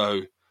better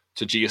so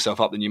to G yourself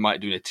up than you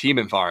might do in a team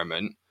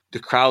environment, the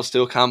crowd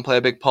still can play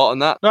a big part in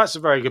that. That's a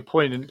very good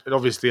point. And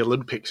obviously the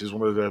Olympics is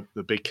one of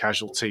the big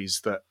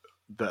casualties that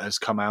has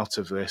come out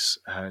of this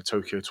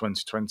Tokyo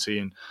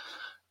 2020.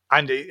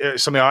 And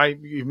it's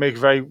something you make a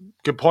very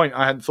good point.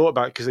 I hadn't thought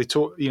about because they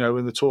talk,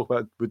 when they talk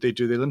about would they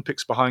do the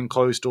Olympics behind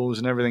closed doors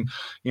and everything,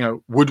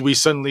 would we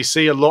suddenly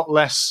see a lot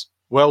less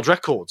world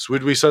records?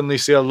 Would we suddenly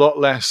see a lot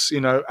less,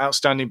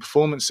 outstanding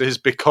performances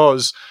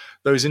because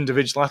those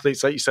individual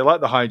athletes, like you say,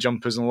 like the high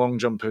jumpers and long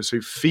jumpers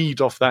who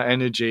feed off that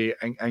energy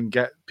and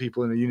get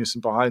people in a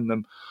unison behind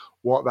them,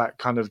 what that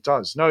kind of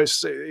does. No,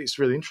 it's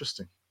really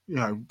interesting.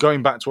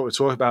 Going back to what we're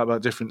talking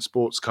about different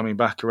sports coming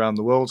back around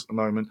the world at the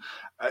moment,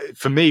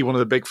 for me, one of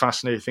the big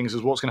fascinating things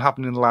is what's going to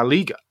happen in La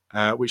Liga,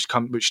 which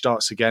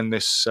starts again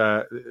this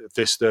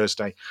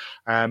Thursday.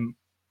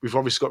 We've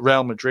obviously got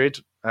Real Madrid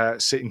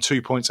sitting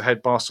 2 points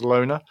ahead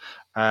Barcelona.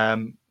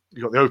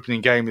 You've got the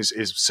opening game is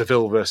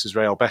Seville versus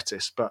Real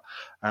Betis, but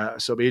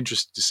so it'll be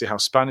interesting to see how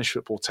Spanish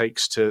football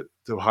takes to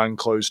the behind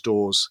closed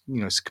doors,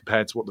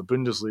 compared to what the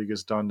Bundesliga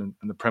has done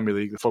and the Premier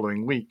League the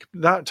following week.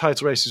 That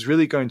title race is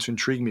really going to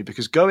intrigue me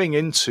because going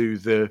into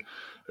the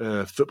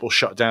football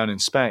shutdown in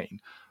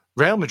Spain,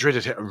 Real Madrid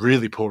had hit a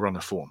really poor run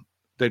of form.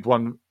 They'd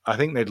won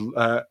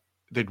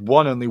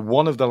only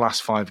one of the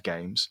last 5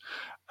 games.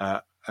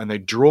 And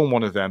they'd drawn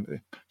one of them. To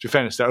be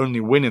fairness, their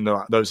only win in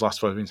those last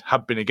 5 games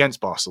had been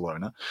against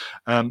Barcelona,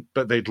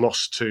 but they'd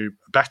lost to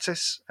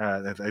Betis.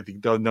 They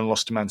then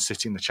lost to Man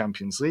City in the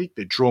Champions League.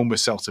 They'd drawn with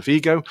Celta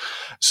Vigo.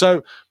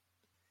 So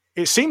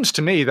it seems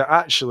to me that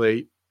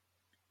actually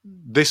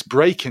this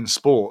break in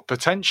sport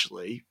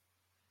potentially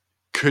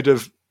could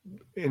have,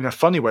 in a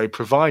funny way,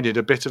 provided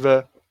a bit of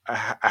a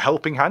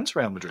helping hand to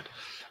Real Madrid.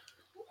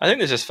 I think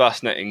this is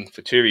fascinating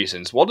for 2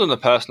 reasons. One, on the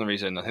personal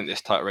reason, I think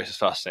this title race is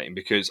fascinating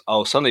because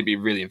I'll suddenly be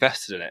really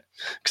invested in it.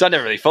 Because I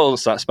never really follow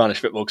Spanish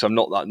football because I'm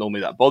not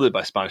normally that bothered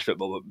by Spanish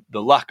football, but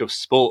the lack of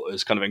sport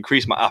has kind of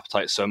increased my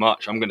appetite so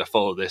much. I'm going to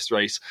follow this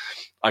race,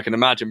 I can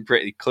imagine,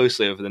 pretty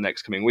closely over the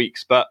next coming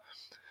weeks. But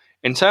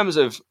in terms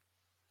of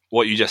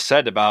what you just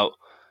said about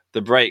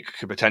the break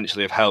could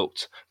potentially have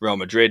helped Real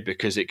Madrid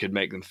because it could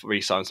make them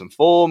re-sign some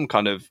form,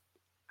 kind of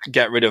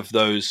get rid of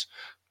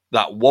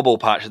that wobble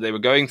patch that they were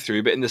going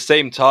through. But in the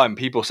same time,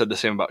 people said the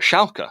same about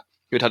Schalke,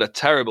 who had a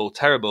terrible,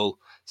 terrible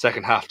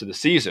second half to the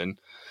season,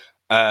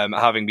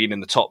 having been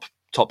in the top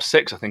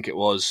 6, I think it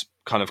was,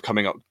 kind of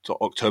coming up to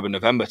October,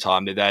 November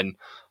time. They then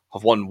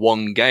have won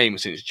 1 game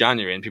since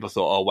January, and people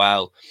thought, oh,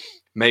 well,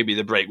 maybe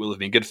the break will have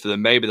been good for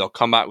them. Maybe they'll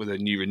come back with a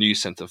renewed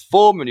sense of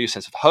form, a new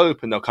sense of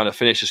hope, and they'll kind of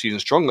finish the season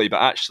strongly.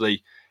 But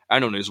actually,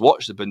 anyone who's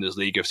watched the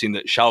Bundesliga have seen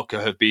that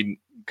Schalke have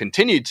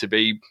continued to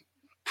be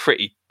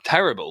pretty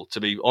terrible, to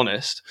be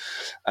honest.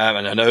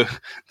 And I know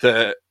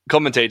the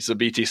commentators of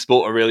BT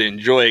Sport are really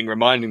enjoying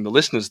reminding the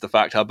listeners of the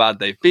fact how bad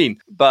they've been.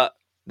 But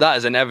that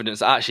is an evidence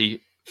that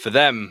actually, for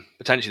them,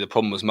 potentially the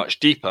problem was much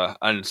deeper,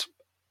 and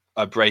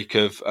a break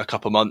of a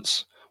couple of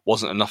months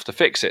wasn't enough to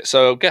fix it.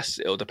 So I guess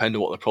it'll depend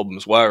on what the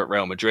problems were at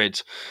Real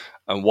Madrid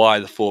and why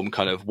the form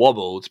kind of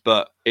wobbled.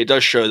 But it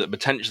does show that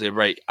potentially a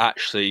break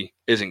actually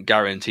isn't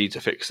guaranteed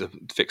to fix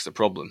the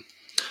problem.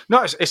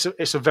 No,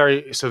 it's a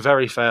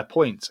very fair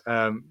point.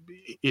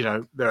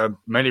 There are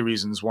many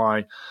reasons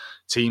why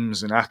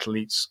teams and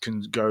athletes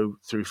can go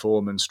through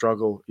form and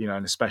struggle,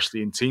 and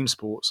especially in team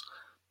sports.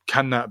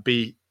 Can that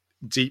be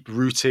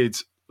deep-rooted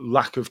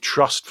lack of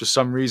trust for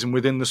some reason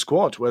within the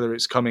squad, whether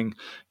it's coming,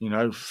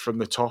 from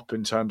the top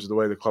in terms of the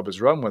way the club is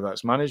run, whether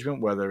that's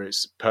management, whether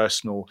it's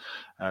personal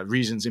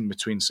reasons in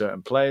between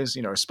certain players,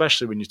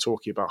 especially when you're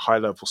talking about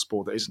high-level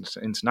sport that isn't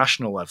at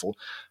international level.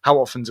 How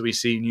often do we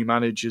see new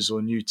managers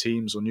or new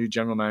teams or new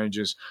general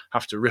managers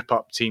have to rip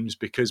up teams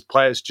because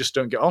players just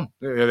don't get on?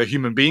 They're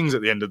human beings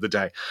at the end of the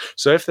day.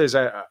 So if there's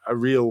a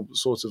real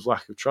sort of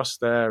lack of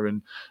trust there,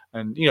 and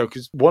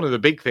because one of the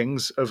big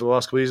things over the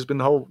last couple of years has been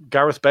the whole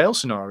Gareth Bale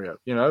scenario,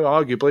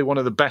 arguably one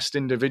of the best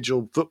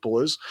individual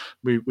footballers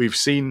we've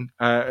seen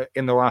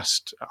in the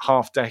last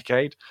half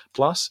decade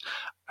plus.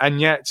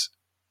 And yet,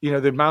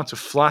 the amount of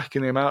flack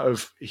and the amount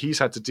of he's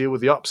had to deal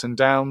with the ups and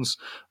downs,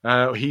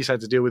 he's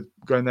had to deal with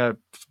going there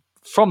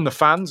from the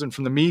fans and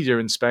from the media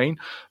in Spain,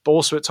 but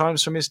also at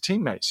times from his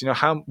teammates.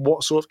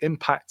 What sort of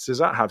impact does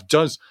that have?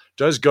 Does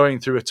going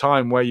through a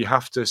time where you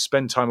have to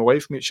spend time away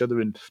from each other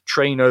and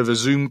train over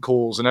Zoom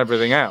calls and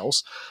everything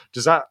else,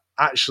 does that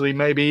actually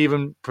maybe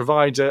even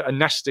provide a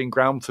nesting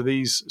ground for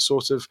these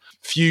sort of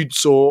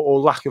feuds or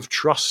lack of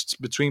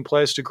trust between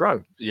players to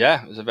grow?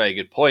 Yeah, it's a very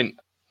good point.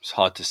 It's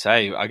hard to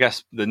say. I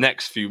guess the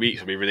next few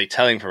weeks will be really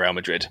telling for Real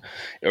Madrid.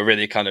 It'll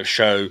really kind of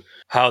show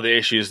how the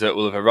issues that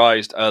will have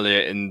arisen earlier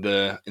in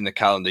the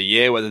calendar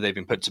year, whether they've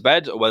been put to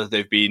bed or whether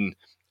they've been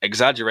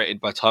exaggerated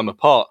by time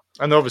apart.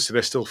 And obviously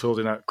they're still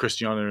filling that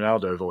Cristiano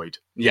Ronaldo void.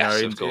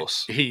 Yes, of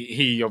course.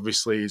 He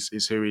obviously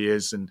is who he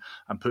is and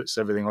puts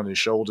everything on his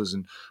shoulders.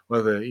 And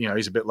whether,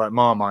 he's a bit like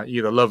Marmite,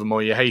 you either love him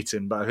or you hate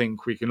him. But I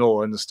think we can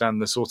all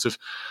understand the sort of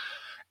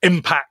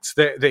impact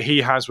that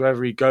he has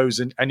wherever he goes.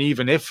 And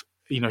even if,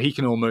 he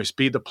can almost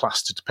be the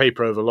plaster to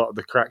paper over a lot of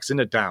the cracks in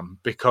a dam,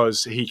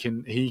 because he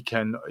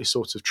can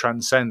sort of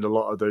transcend a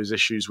lot of those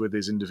issues with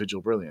his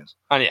individual brilliance.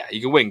 And yeah, he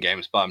can win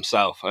games by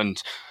himself.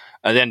 And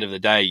at the end of the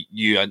day,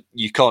 you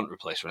can't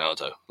replace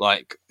Ronaldo.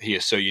 Like, he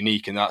is so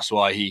unique, and that's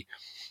why he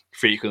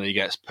frequently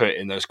gets put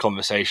in those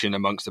conversation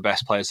amongst the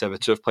best players ever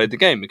to have played the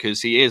game,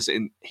 because he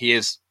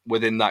is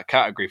within that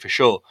category for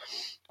sure.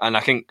 And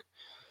I think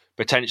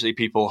potentially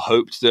people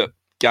hoped that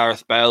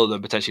Gareth Bale, though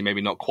potentially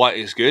maybe not quite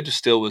as good,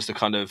 still was the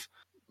kind of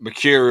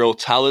mercurial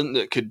talent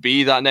that could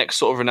be that next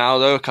sort of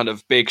Ronaldo, kind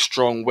of big,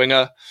 strong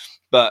winger.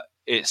 But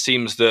it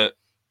seems that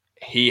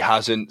he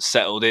hasn't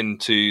settled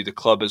into the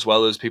club as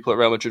well as people at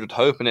Real Madrid would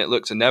hope, and it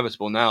looks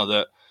inevitable now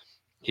that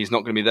he's not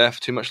going to be there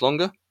for too much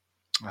longer.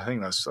 I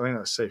think that's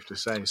safe to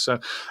say. So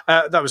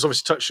that was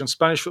obviously touched on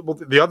Spanish football.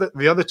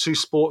 The other two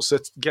sports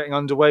that are getting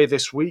underway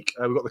this week,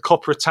 we've got the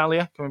Coppa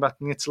Italia coming back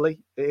in Italy.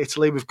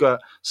 We've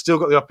still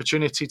got the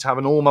opportunity to have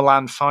an all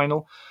Milan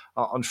final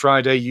on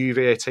Friday. Juve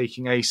are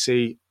taking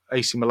AC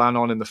Milan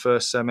on in the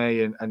first semi,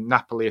 and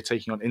Napoli are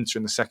taking on Inter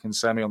in the second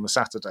semi on the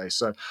Saturday.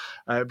 So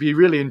it'd be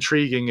really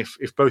intriguing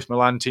if both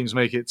Milan teams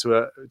make it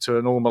to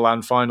an all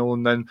Milan final,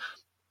 and then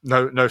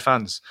no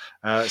fans.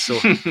 So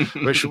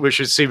which would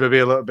seem to be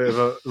a little bit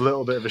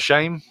of a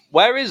shame.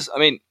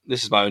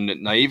 This is my own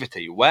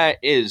naivety. Where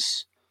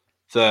is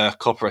the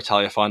Coppa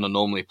Italia final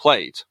normally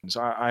played?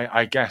 So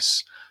I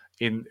guess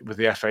with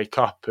the FA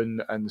Cup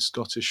and the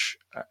Scottish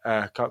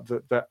Cup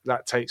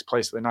that takes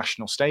place at the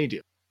National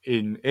Stadium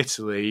in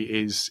Italy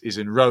is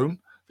in Rome,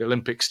 the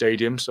Olympic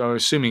Stadium. So I'm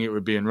assuming it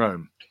would be in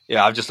Rome.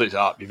 Yeah, I've just looked it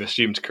up. You've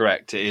assumed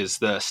correct. It is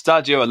the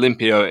Stadio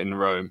Olimpico in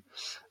Rome.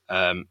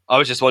 I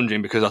was just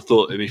wondering, because I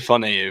thought it'd be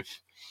funny if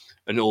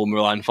an all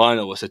Milan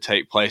final was to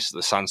take place at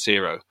the San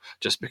Siro,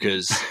 just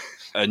because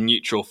a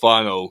neutral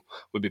final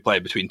would be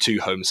played between two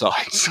home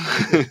sides.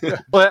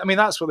 Well,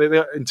 that's what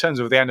in terms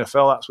of the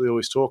NFL, that's what they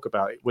always talk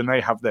about. When they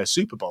have their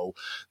Super Bowl,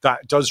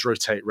 that does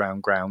rotate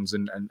round grounds,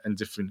 and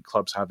different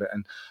clubs have it.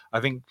 And I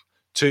think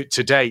to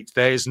date,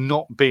 there's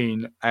not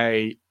been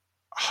a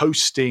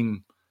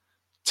hosting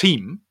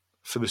team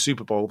for the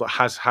Super Bowl that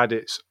has had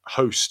its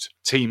host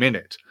team in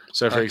it.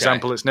 So, for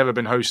example, it's never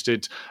been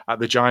hosted at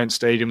the Giants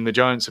Stadium. The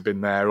Giants have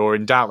been there, or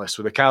in Dallas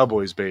with the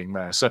Cowboys being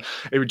there. So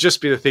it would just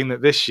be the thing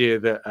that this year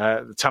that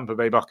the Tampa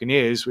Bay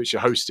Buccaneers, which are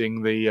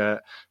hosting the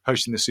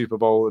Super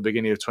Bowl at the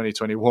beginning of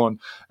 2021,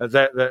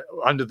 that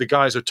under the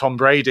guise of Tom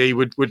Brady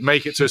would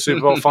make it to a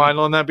Super Bowl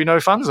final, and there'd be no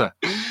fans there.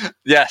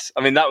 Yes,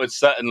 that would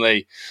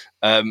certainly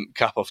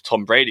cap off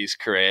Tom Brady's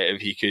career if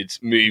he could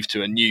move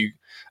to a new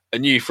a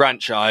new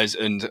franchise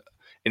and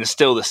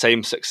instill the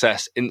same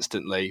success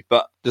instantly.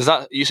 But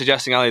you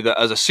suggesting, Ali, that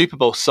as a Super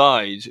Bowl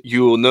side,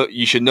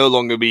 you should no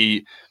longer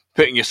be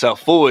putting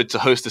yourself forward to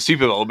host the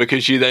Super Bowl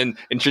because you then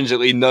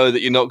intrinsically know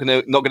that you're not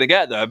gonna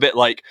get there? A bit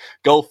like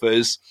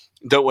golfers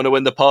don't want to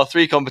win the par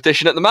 3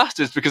 competition at the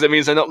Masters because it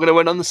means they're not going to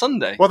win on the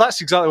Sunday. Well,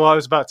 that's exactly what I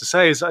was about to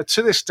say. Is that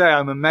to this day,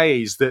 I'm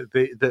amazed that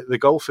the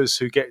golfers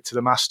who get to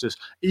the Masters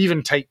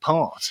even take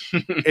part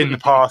in the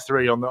par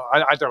 3 on the.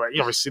 I don't know.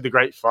 You obviously see the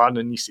great fun,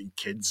 and you see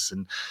kids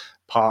and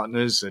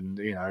partners and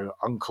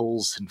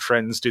uncles and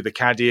friends do the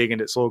caddying, and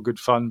it's all good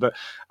fun. But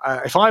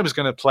if I was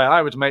going to play,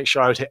 I would make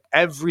sure I would hit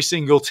every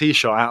single tee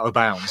shot out of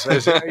bounds.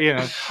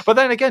 But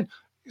then again,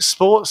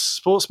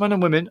 sportsmen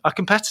and women are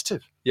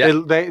competitive.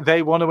 Yeah.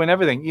 They want to win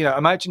everything.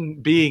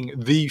 Imagine being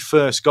the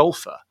first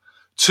golfer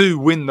to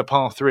win the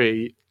par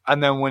 3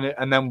 and then win it,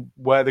 and then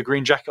wear the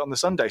green jacket on the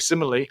Sunday.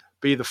 Similarly,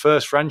 be the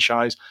first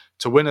franchise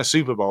to win a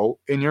Super Bowl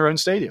in your own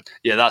stadium.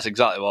 Yeah, that's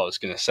exactly what I was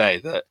going to say.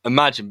 That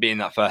imagine being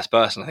that first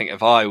person. I think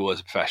if I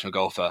was a professional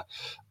golfer,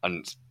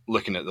 and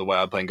looking at the way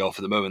I'm playing golf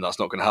at the moment, that's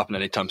not going to happen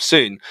anytime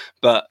soon.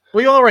 But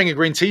we are wearing a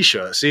green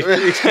T-shirt, so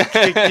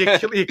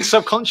you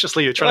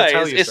subconsciously you're trying to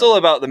tell yourself. It's all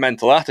about the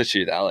mental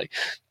attitude, Ali.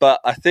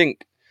 But I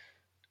think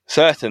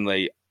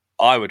certainly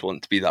I would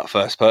want to be that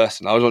first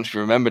person. I would want to be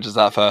remembered as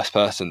that first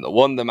person that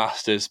won the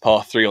Masters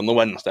par 3 on the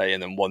Wednesday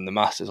and then won the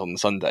Masters on the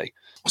Sunday.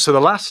 So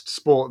the last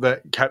sport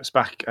that kept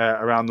back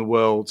around the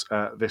world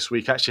this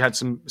week actually had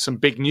some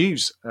big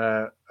news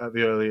at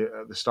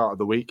the start of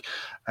the week.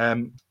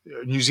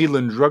 New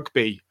Zealand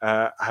Rugby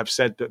have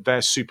said that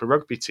their Super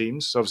Rugby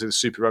teams, so obviously the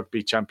Super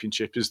Rugby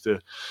Championship is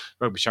the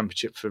rugby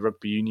championship for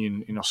rugby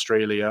union in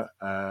Australia,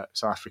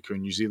 South Africa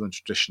and New Zealand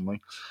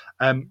traditionally.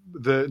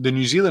 The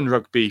New Zealand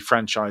Rugby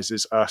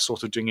franchises are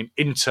sort of doing an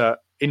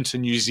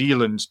inter-New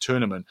Zealand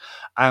tournament.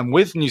 And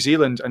with New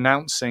Zealand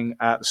announcing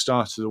at the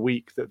start of the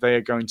week that they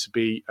are going to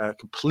be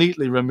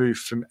completely removed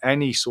from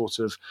any sort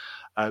of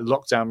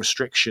lockdown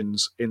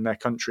restrictions in their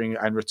country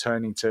and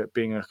returning to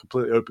being a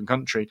completely open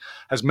country,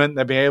 has meant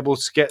they'll be able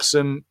to get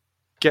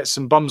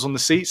some bums on the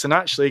seats and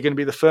actually going to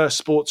be the first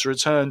sport to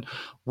return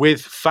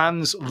with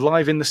fans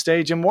live in the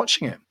stadium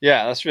watching it.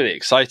 Yeah, that's really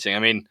exciting. I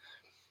mean,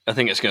 I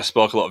think it's going to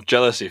spark a lot of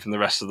jealousy from the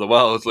rest of the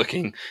world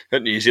looking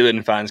at New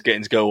Zealand fans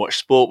getting to go watch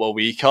sport while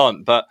we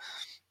can't. But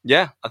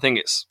yeah, I think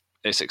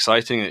it's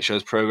exciting and it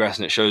shows progress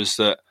and it shows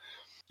that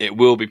it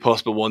will be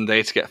possible one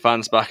day to get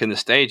fans back in the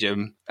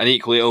stadium, and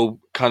equally it'll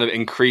kind of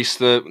increase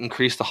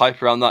the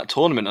hype around that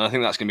tournament. And I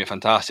think that's going to be a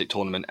fantastic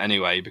tournament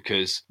anyway,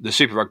 because the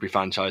Super Rugby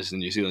franchises in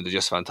New Zealand are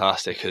just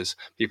fantastic, as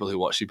people who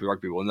watch Super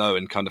Rugby will know,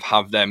 and kind of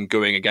have them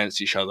going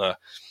against each other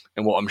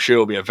in what I'm sure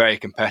will be a very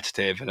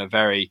competitive and a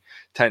very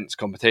tense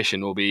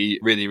competition will be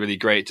really, really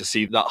great to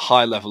see that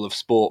high level of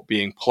sport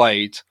being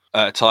played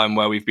at a time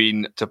where we've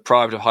been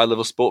deprived of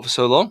high-level sport for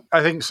so long.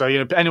 I think so.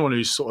 Anyone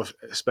who's sort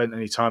of spent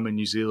any time in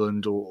New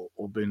Zealand or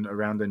been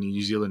around any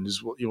New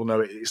Zealanders, you'll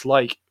know it's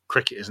like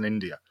cricket is in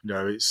India.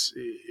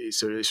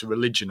 It's a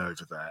religion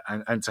over there,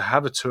 and to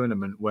have a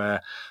tournament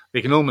where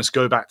they can almost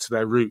go back to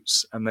their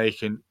roots and they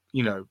can,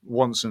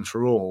 once and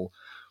for all,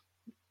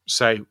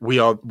 say we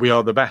are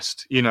the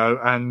best,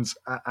 and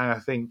I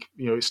think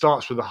it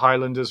starts with the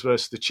Highlanders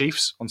versus the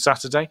Chiefs on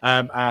Saturday,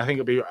 and I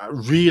think it'll be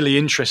really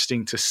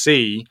interesting to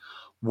see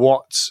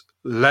what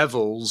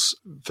levels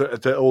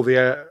that all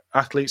the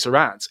athletes are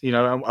at,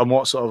 and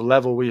what sort of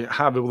level we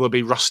have. Will there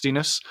be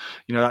rustiness?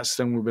 That's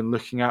the thing we've been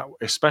looking at,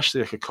 especially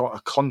like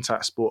a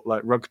contact sport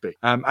like rugby.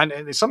 And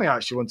it's something I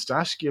actually wanted to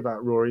ask you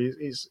about, Rory,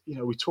 is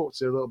we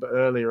talked a little bit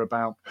earlier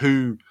about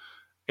who,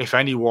 if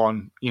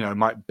anyone,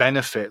 might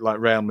benefit, like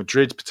Real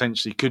Madrid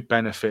potentially could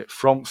benefit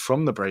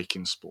from the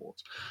breaking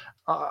sport.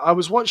 I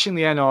was watching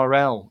the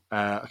NRL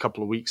a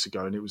couple of weeks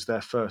ago, and it was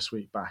their first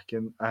week back,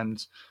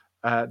 and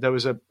there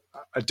was a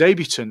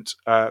debutant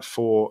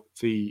for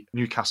the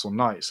Newcastle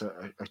Knights,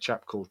 a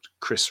chap called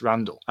Chris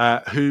Randall,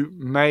 who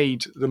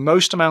made the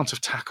most amount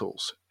of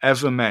tackles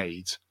ever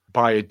made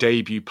by a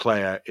debut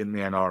player in the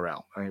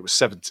NRL. I think it was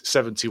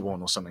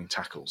 71 or something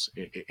tackles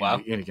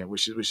in a game,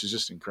 which is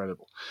just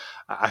incredible.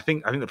 I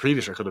think the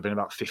previous record had been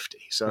about 50,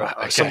 so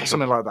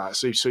something like that.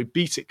 So he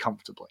beat it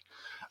comfortably.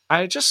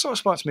 And it just sort of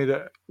sparked me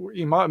that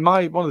one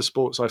of the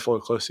sports I follow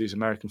closely is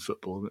American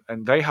football,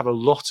 and they have a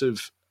lot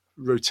of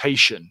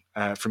rotation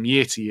from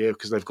year to year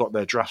because they've got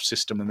their draft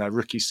system and their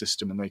rookie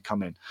system, and they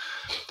come in.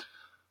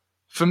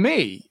 For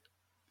me,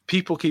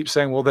 people keep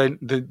saying, well, then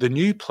the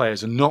new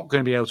players are not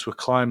going to be able to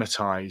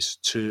acclimatise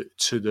to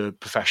the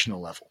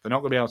professional level. They're not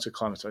going to be able to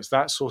acclimatise.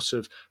 That sort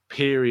of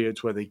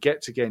period where they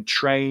get to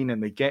train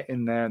and they get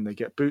in there and they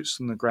get boots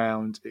on the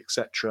ground,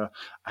 etc.,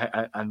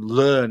 and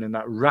learn in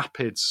that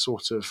rapid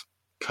sort of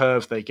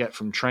curve they get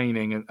from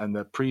training and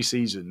the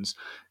pre-seasons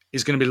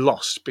is going to be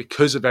lost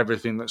because of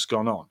everything that's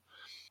gone on.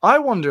 I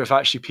wonder if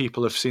actually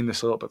people have seen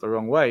this a little bit the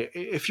wrong way.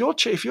 If you're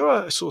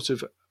a sort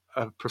of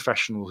a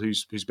professional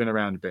who's been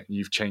around a bit and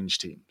you've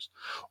changed teams,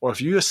 or if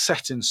you are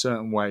set in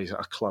certain ways at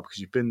a club because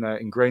you've been there,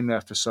 ingrained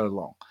there for so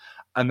long,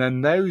 and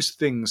then those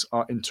things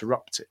are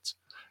interrupted,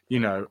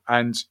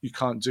 and you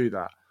can't do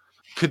that.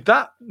 could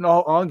that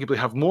not arguably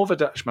have more of a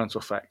detrimental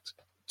effect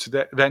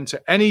than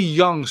to any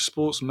young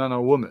sportsman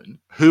or woman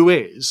who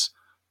is,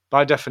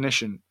 by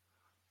definition,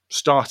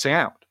 starting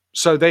out?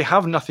 So they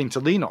have nothing to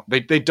lean on.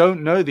 They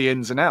don't know the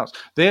ins and outs.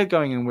 They're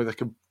going in with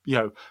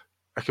a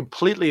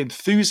completely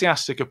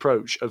enthusiastic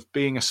approach of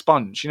being a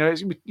sponge.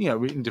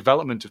 In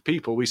development of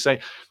people, we say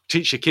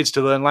teach your kids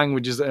to learn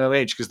languages at an early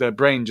age because their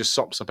brain just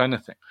sops up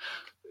anything.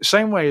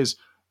 Same way as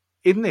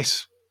in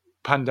this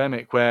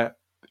pandemic where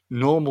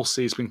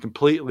normalcy has been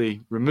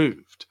completely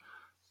removed,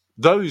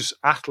 those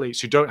athletes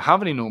who don't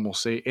have any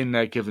normalcy in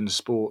their given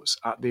sports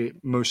at the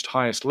most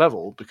highest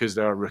level because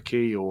they're a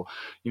rookie or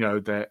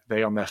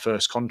they're on their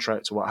first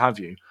contract or what have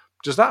you,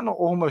 does that not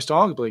almost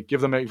arguably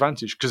give them an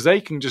advantage because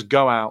they can just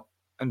go out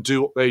and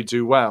do what they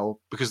do well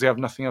because they have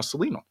nothing else to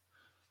lean on?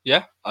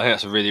 Yeah, I think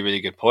that's a really,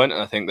 really good point,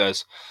 and I think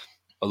there's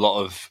a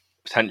lot of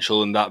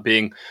potential in that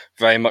being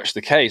very much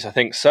the case. I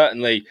think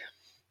certainly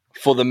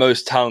for the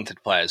most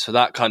talented players, for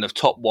that kind of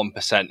top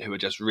 1% who are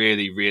just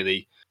really,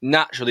 really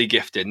naturally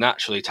gifted,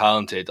 naturally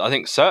talented, I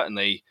think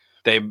certainly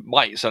they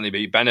might certainly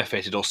be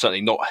benefited or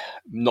certainly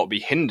not be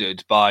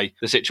hindered by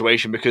the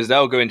situation because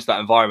they'll go into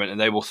that environment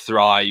and they will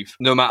thrive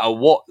no matter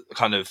what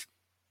kind of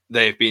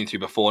they've been through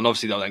before. And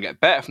obviously they'll then get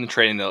better from the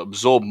training, they'll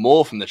absorb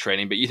more from the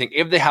training. But you think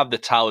if they have the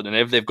talent and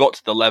if they've got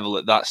to the level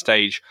at that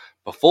stage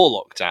before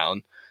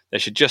lockdown, they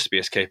should just be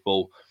as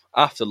capable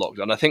after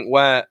lockdown. I think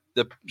where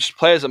the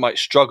players that might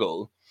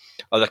struggle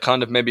are the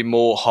kind of maybe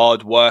more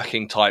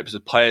hard-working types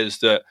of players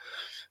that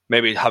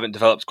maybe haven't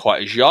developed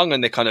quite as young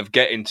and they kind of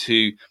get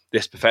into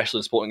this professional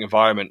and sporting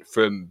environment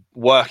from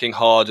working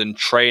hard and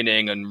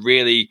training and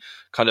really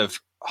kind of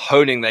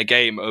honing their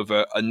game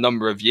over a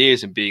number of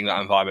years and being in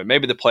that environment.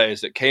 Maybe the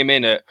players that came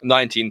in at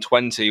 19,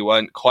 20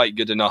 weren't quite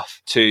good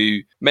enough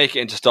to make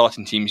it into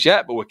starting teams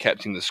yet, but were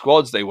kept in the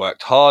squads. They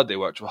worked hard,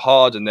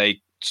 and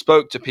they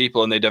spoke to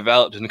people and they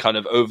developed, and kind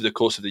of over the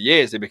course of the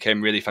years, they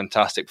became really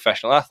fantastic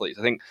professional athletes.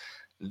 I think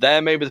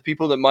they're maybe the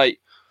people that might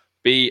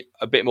be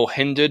a bit more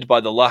hindered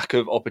by the lack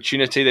of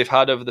opportunity they've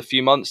had over the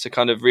few months to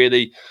kind of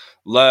really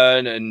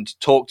learn and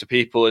talk to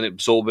people and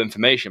absorb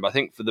information. But I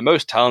think for the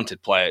most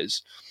talented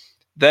players,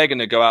 they're going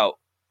to go out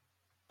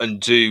and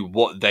do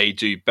what they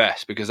do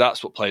best because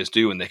that's what players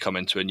do when they come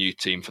into a new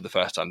team for the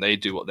first time. They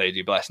do what they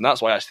do best. And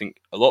that's why I think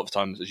a lot of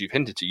times, as you've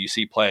hinted to, you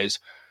see players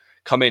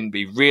come in,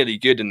 be really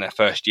good in their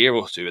first year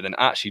or two, and then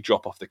actually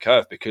drop off the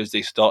curve because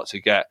they start to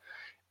get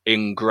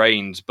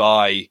ingrained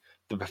by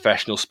the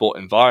professional sport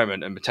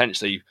environment and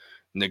potentially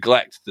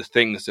neglect the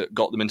things that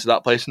got them into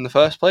that place in the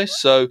first place.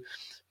 So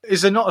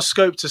is there not a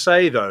scope to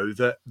say, though,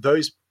 that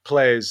those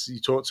players you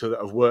talk to that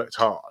have worked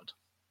hard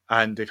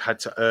and they've had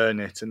to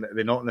earn it and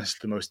they're not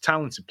necessarily the most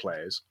talented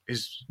players,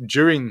 is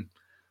during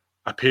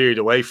a period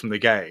away from the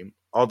game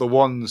are the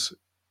ones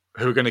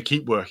who are going to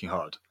keep working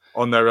hard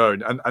on their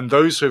own. And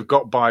those who have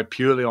got by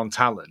purely on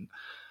talent,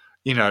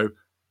 are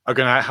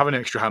going to have an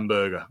extra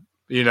hamburger,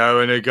 and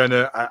are going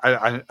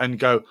to and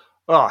go,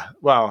 oh,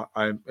 well,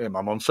 I'm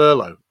on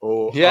furlough,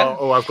 or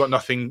I've got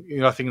nothing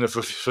in the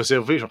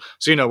foreseeable future.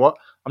 So you know what?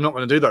 I'm not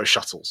going to do those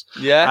shuttles.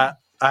 Yeah.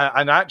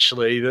 And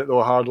actually, the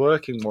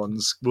hard-working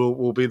ones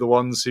will be the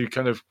ones who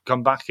kind of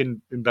come back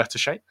in better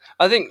shape.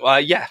 I think,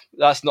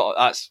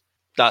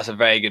 that's a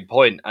very good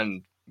point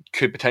and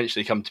could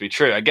potentially come to be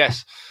true. I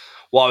guess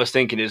what I was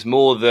thinking is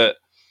more that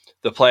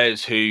the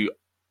players who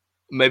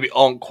maybe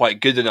aren't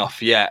quite good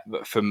enough yet,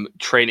 but from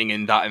training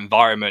in that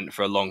environment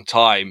for a long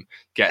time,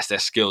 gets their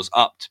skills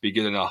up to be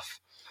good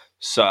enough.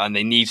 So, and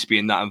they need to be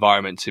in that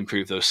environment to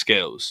improve those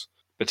skills.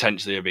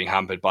 Potentially are being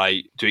hampered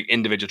by doing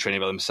individual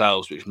training by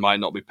themselves, which might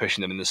not be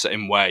pushing them in the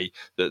same way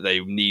that they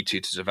need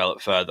to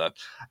develop further.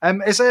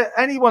 Is there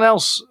anyone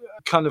else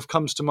kind of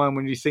comes to mind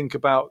when you think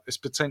about this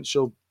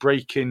potential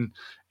break in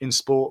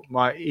sport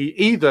might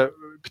either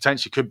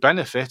potentially could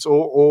benefit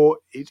or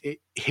it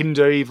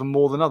hinder even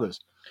more than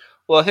others?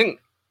 Well, I think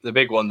the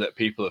big one that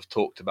people have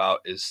talked about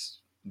is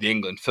the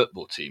England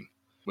football team,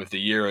 with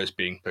the Euros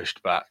being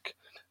pushed back.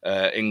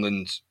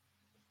 England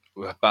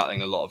were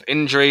battling a lot of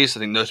injuries. I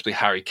think notably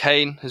Harry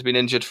Kane has been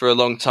injured for a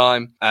long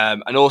time.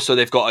 And also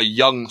they've got a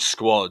young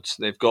squad.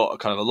 They've got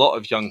kind of a lot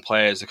of young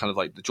players, kind of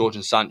like the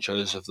Jordan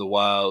Sanchos of the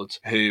world,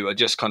 who are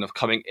just kind of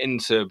coming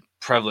into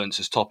prevalence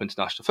as top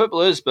international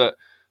footballers, but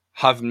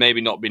have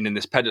maybe not been in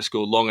this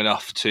pedestal long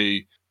enough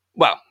to,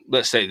 well,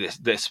 let's say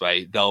this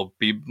way, they'll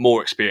be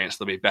more experienced,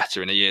 they'll be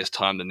better in a year's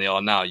time than they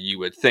are now, you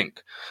would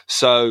think.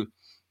 So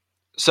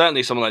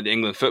certainly someone like the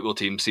England football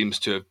team seems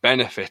to have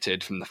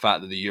benefited from the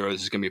fact that the Euros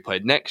is going to be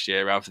played next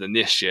year rather than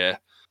this year.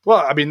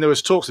 Well, I mean, there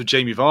was talks of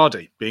Jamie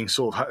Vardy being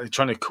sort of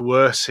trying to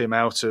coerce him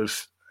out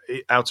of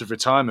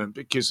retirement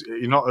because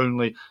not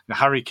only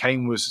Harry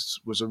Kane was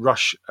a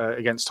rush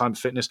against time of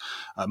fitness,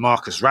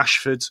 Marcus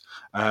Rashford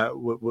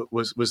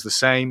was the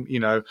same.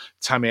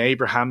 Tammy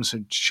Abraham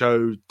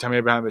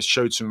has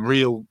showed some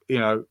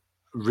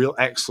real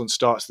excellent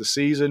starts to the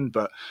season,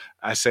 but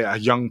I say a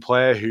young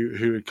player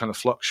who had kind of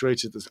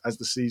fluctuated as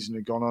the season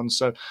had gone on.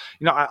 So,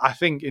 I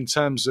think in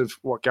terms of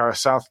what Gareth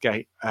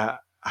Southgate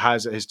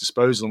has at his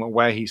disposal and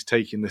where he's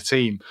taking the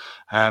team.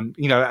 And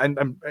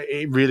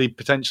it really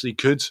potentially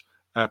could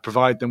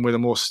provide them with a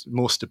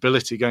more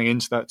stability going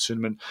into that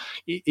tournament.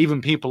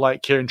 Even people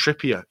like Kieran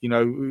Trippier,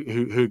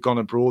 who'd gone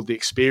abroad, the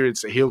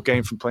experience that he'll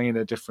gain from playing in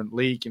a different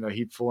league,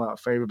 he'd fall out of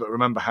favour. But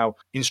remember how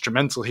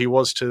instrumental he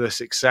was to the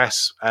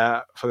success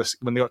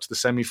when they got to the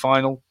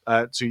semi-final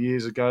 2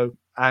 years ago.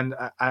 And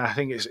I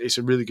think it's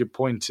a really good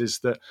point, is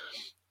that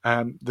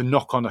the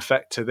knock-on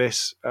effect to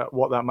this,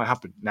 what that might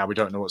happen. Now, we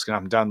don't know what's going to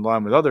happen down the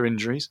line with other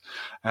injuries.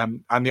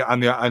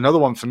 Another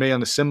one for me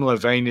on a similar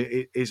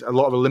vein is a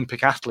lot of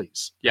Olympic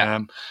athletes. Yeah.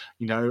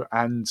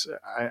 And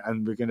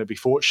we're going to be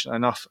fortunate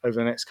enough over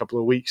the next couple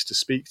of weeks to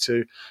speak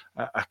to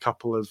a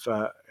couple of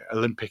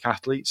Olympic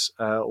athletes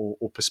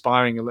or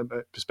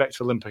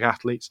prospective Olympic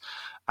athletes,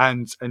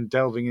 and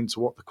delving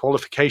into what the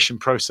qualification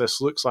process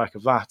looks like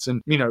of that.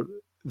 And,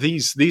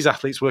 these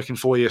athletes work in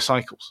 4-year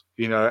cycles.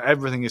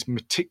 Everything is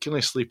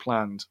meticulously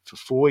planned for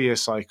 4-year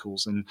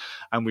cycles,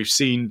 and we've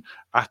seen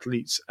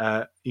athletes,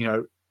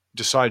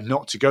 decide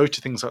not to go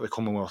to things like the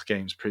Commonwealth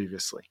Games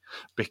previously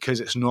because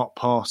it's not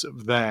part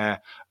of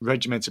their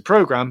regimented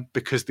program,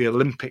 because the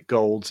Olympic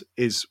gold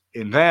is,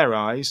 in their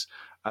eyes,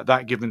 at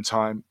that given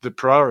time, the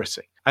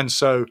priority. And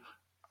so,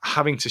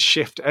 having to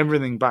shift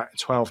everything back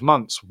 12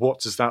 months, what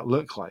does that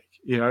look like?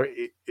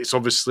 It's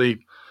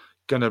obviously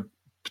going to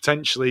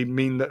potentially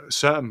mean that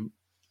certain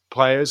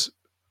players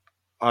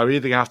are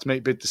either going to have to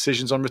make big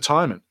decisions on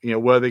retirement.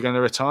 Were they going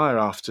to retire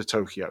after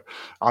Tokyo?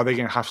 Are they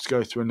going to have to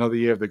go through another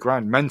year of the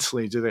grind?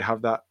 Mentally, do they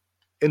have that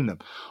in them?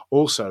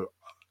 Also,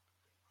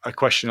 a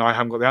question I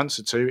haven't got the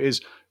answer to is,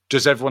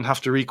 does everyone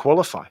have to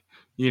re-qualify?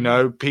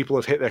 People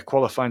have hit their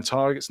qualifying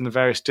targets in the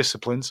various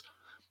disciplines.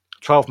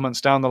 12 months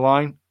down the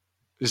line,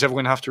 does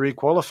everyone have to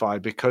re-qualify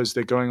because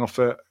they're going off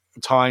at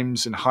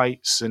times and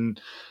heights and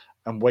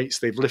weights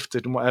they've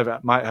lifted and whatever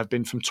it might have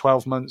been from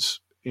 12 months,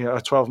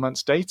 12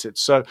 months dated.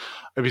 So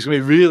it's going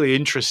to be really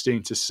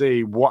interesting to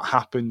see what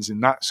happens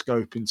in that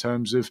scope in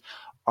terms of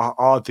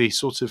are the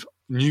sort of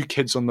new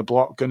kids on the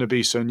block going to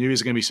be so new? Is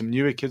there going to be some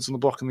newer kids on the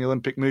block in the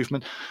Olympic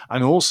movement?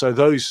 And also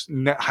those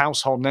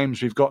household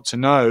names we've got to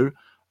know,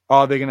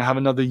 are they going to have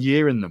another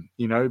year in them?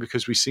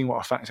 Because we've seen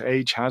what effect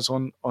age has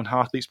on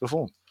how athletes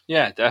perform.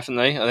 Yeah,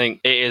 definitely. I think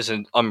it is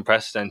an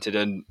unprecedented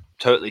and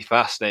totally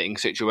fascinating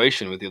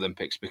situation with the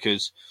Olympics,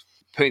 because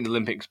putting the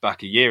Olympics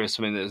back a year is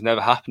something that has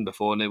never happened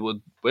before, and it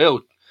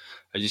will,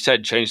 as you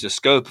said, change the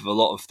scope of a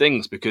lot of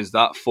things, because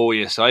that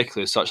 4-year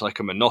cycle is such like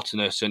a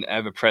monotonous and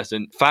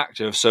ever-present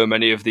factor of so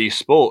many of these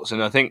sports.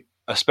 And I think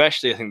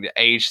the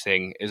age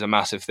thing is a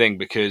massive thing,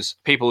 because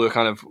people are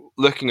kind of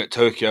looking at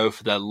Tokyo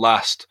for their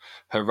last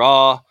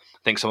hurrah.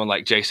 I think someone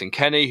like Jason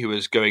Kenny, who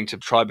is going to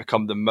try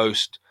become the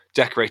most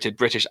decorated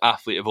British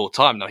athlete of all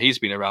time. Now, he's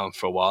been around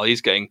for a while.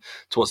 He's getting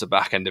towards the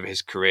back end of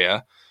his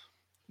career.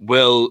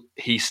 Will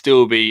he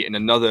still be in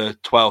another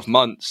 12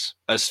 months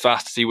as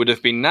fast as he would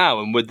have been now?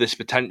 And would this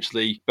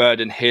potentially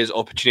burden his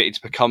opportunity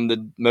to become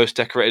the most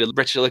decorated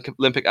British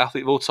Olympic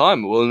athlete of all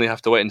time? We'll only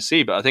have to wait and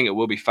see, but I think it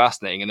will be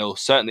fascinating, and it'll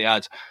certainly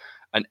add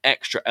an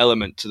extra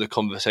element to the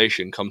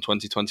conversation come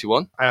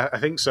 2021. I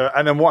think so.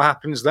 And then what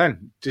happens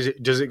then? Does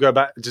it go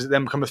back? Does it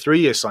then become a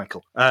 3-year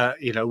cycle?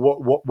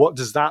 What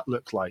does that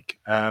look like?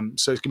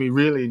 So it's going to be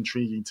really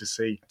intriguing to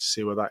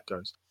see where that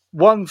goes.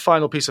 One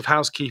final piece of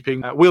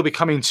housekeeping. We'll be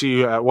coming to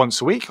you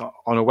once a week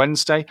on a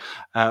Wednesday.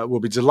 We'll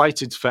be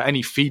delighted for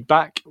any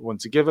feedback you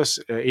want to give us.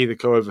 Either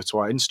go over to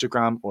our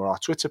Instagram or our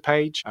Twitter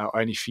page, or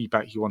any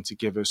feedback you want to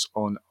give us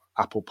on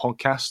Apple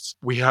Podcasts.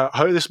 We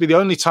hope this will be the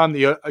only time that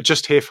you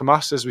just hear from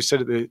us. As we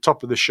said at the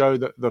top of the show,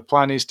 that the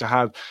plan is to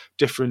have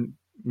different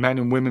men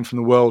and women from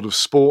the world of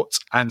sport.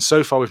 And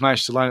so far, we've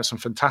managed to line up some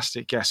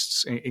fantastic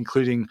guests,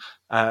 including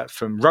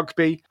from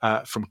rugby,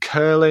 from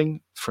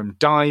curling, from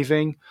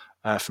diving,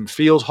 from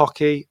field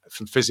hockey,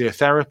 from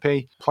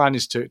physiotherapy. Plan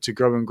is to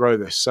grow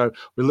this. So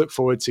we look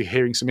forward to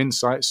hearing some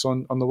insights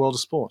on the world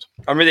of sport.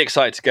 I'm really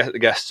excited to get the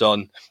guests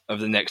on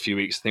over the next few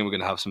weeks. I think we're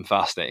going to have some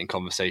fascinating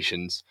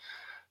conversations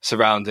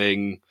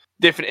surrounding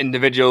different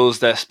individuals,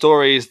 their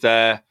stories,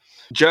 their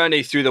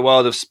journey through the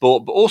world of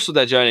sport, but also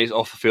their journeys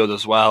off the field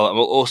as well. And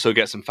we'll also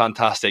get some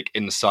fantastic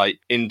insight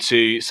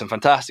into some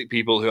fantastic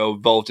people who are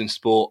involved in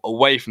sport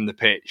away from the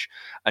pitch,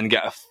 and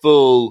get a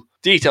full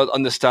detailed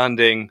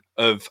understanding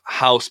of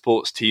how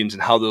sports teams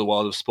and how the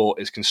world of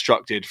sport is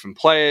constructed, from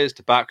players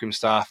to backroom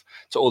staff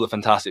to all the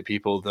fantastic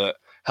people that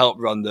help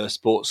run the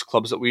sports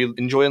clubs that we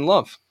enjoy and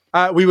love.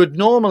 We would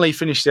normally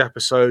finish the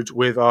episode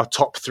with our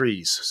top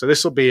threes. So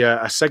this will be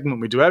a segment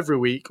we do every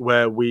week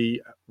where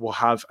we will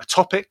have a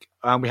topic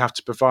and we have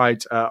to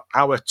provide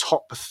our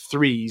top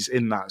threes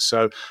in that.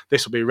 So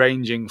this will be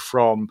ranging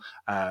from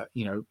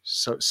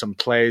some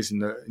players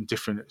in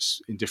different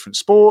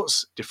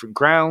sports, different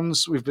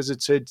grounds we've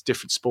visited,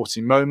 different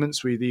sporting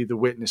moments we've either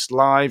witnessed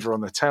live or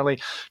on the telly,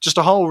 just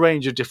a whole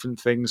range of different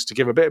things to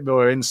give a bit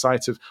more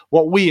insight of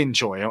what we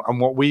enjoy and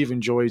what we've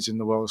enjoyed in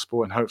the world of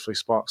sport, and hopefully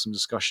spark some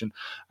discussion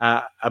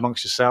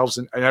amongst yourselves.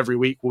 And every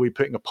week we'll be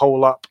putting a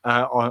poll up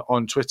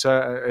on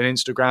Twitter and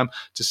Instagram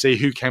to see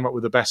who came up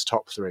with the best best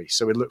top 3.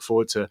 So we look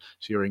forward to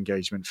your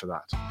engagement for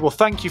that. Well,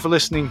 thank you for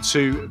listening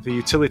to the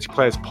Utility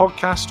Players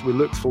podcast. We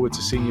look forward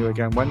to seeing you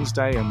again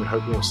Wednesday, and we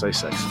hope you all stay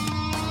safe.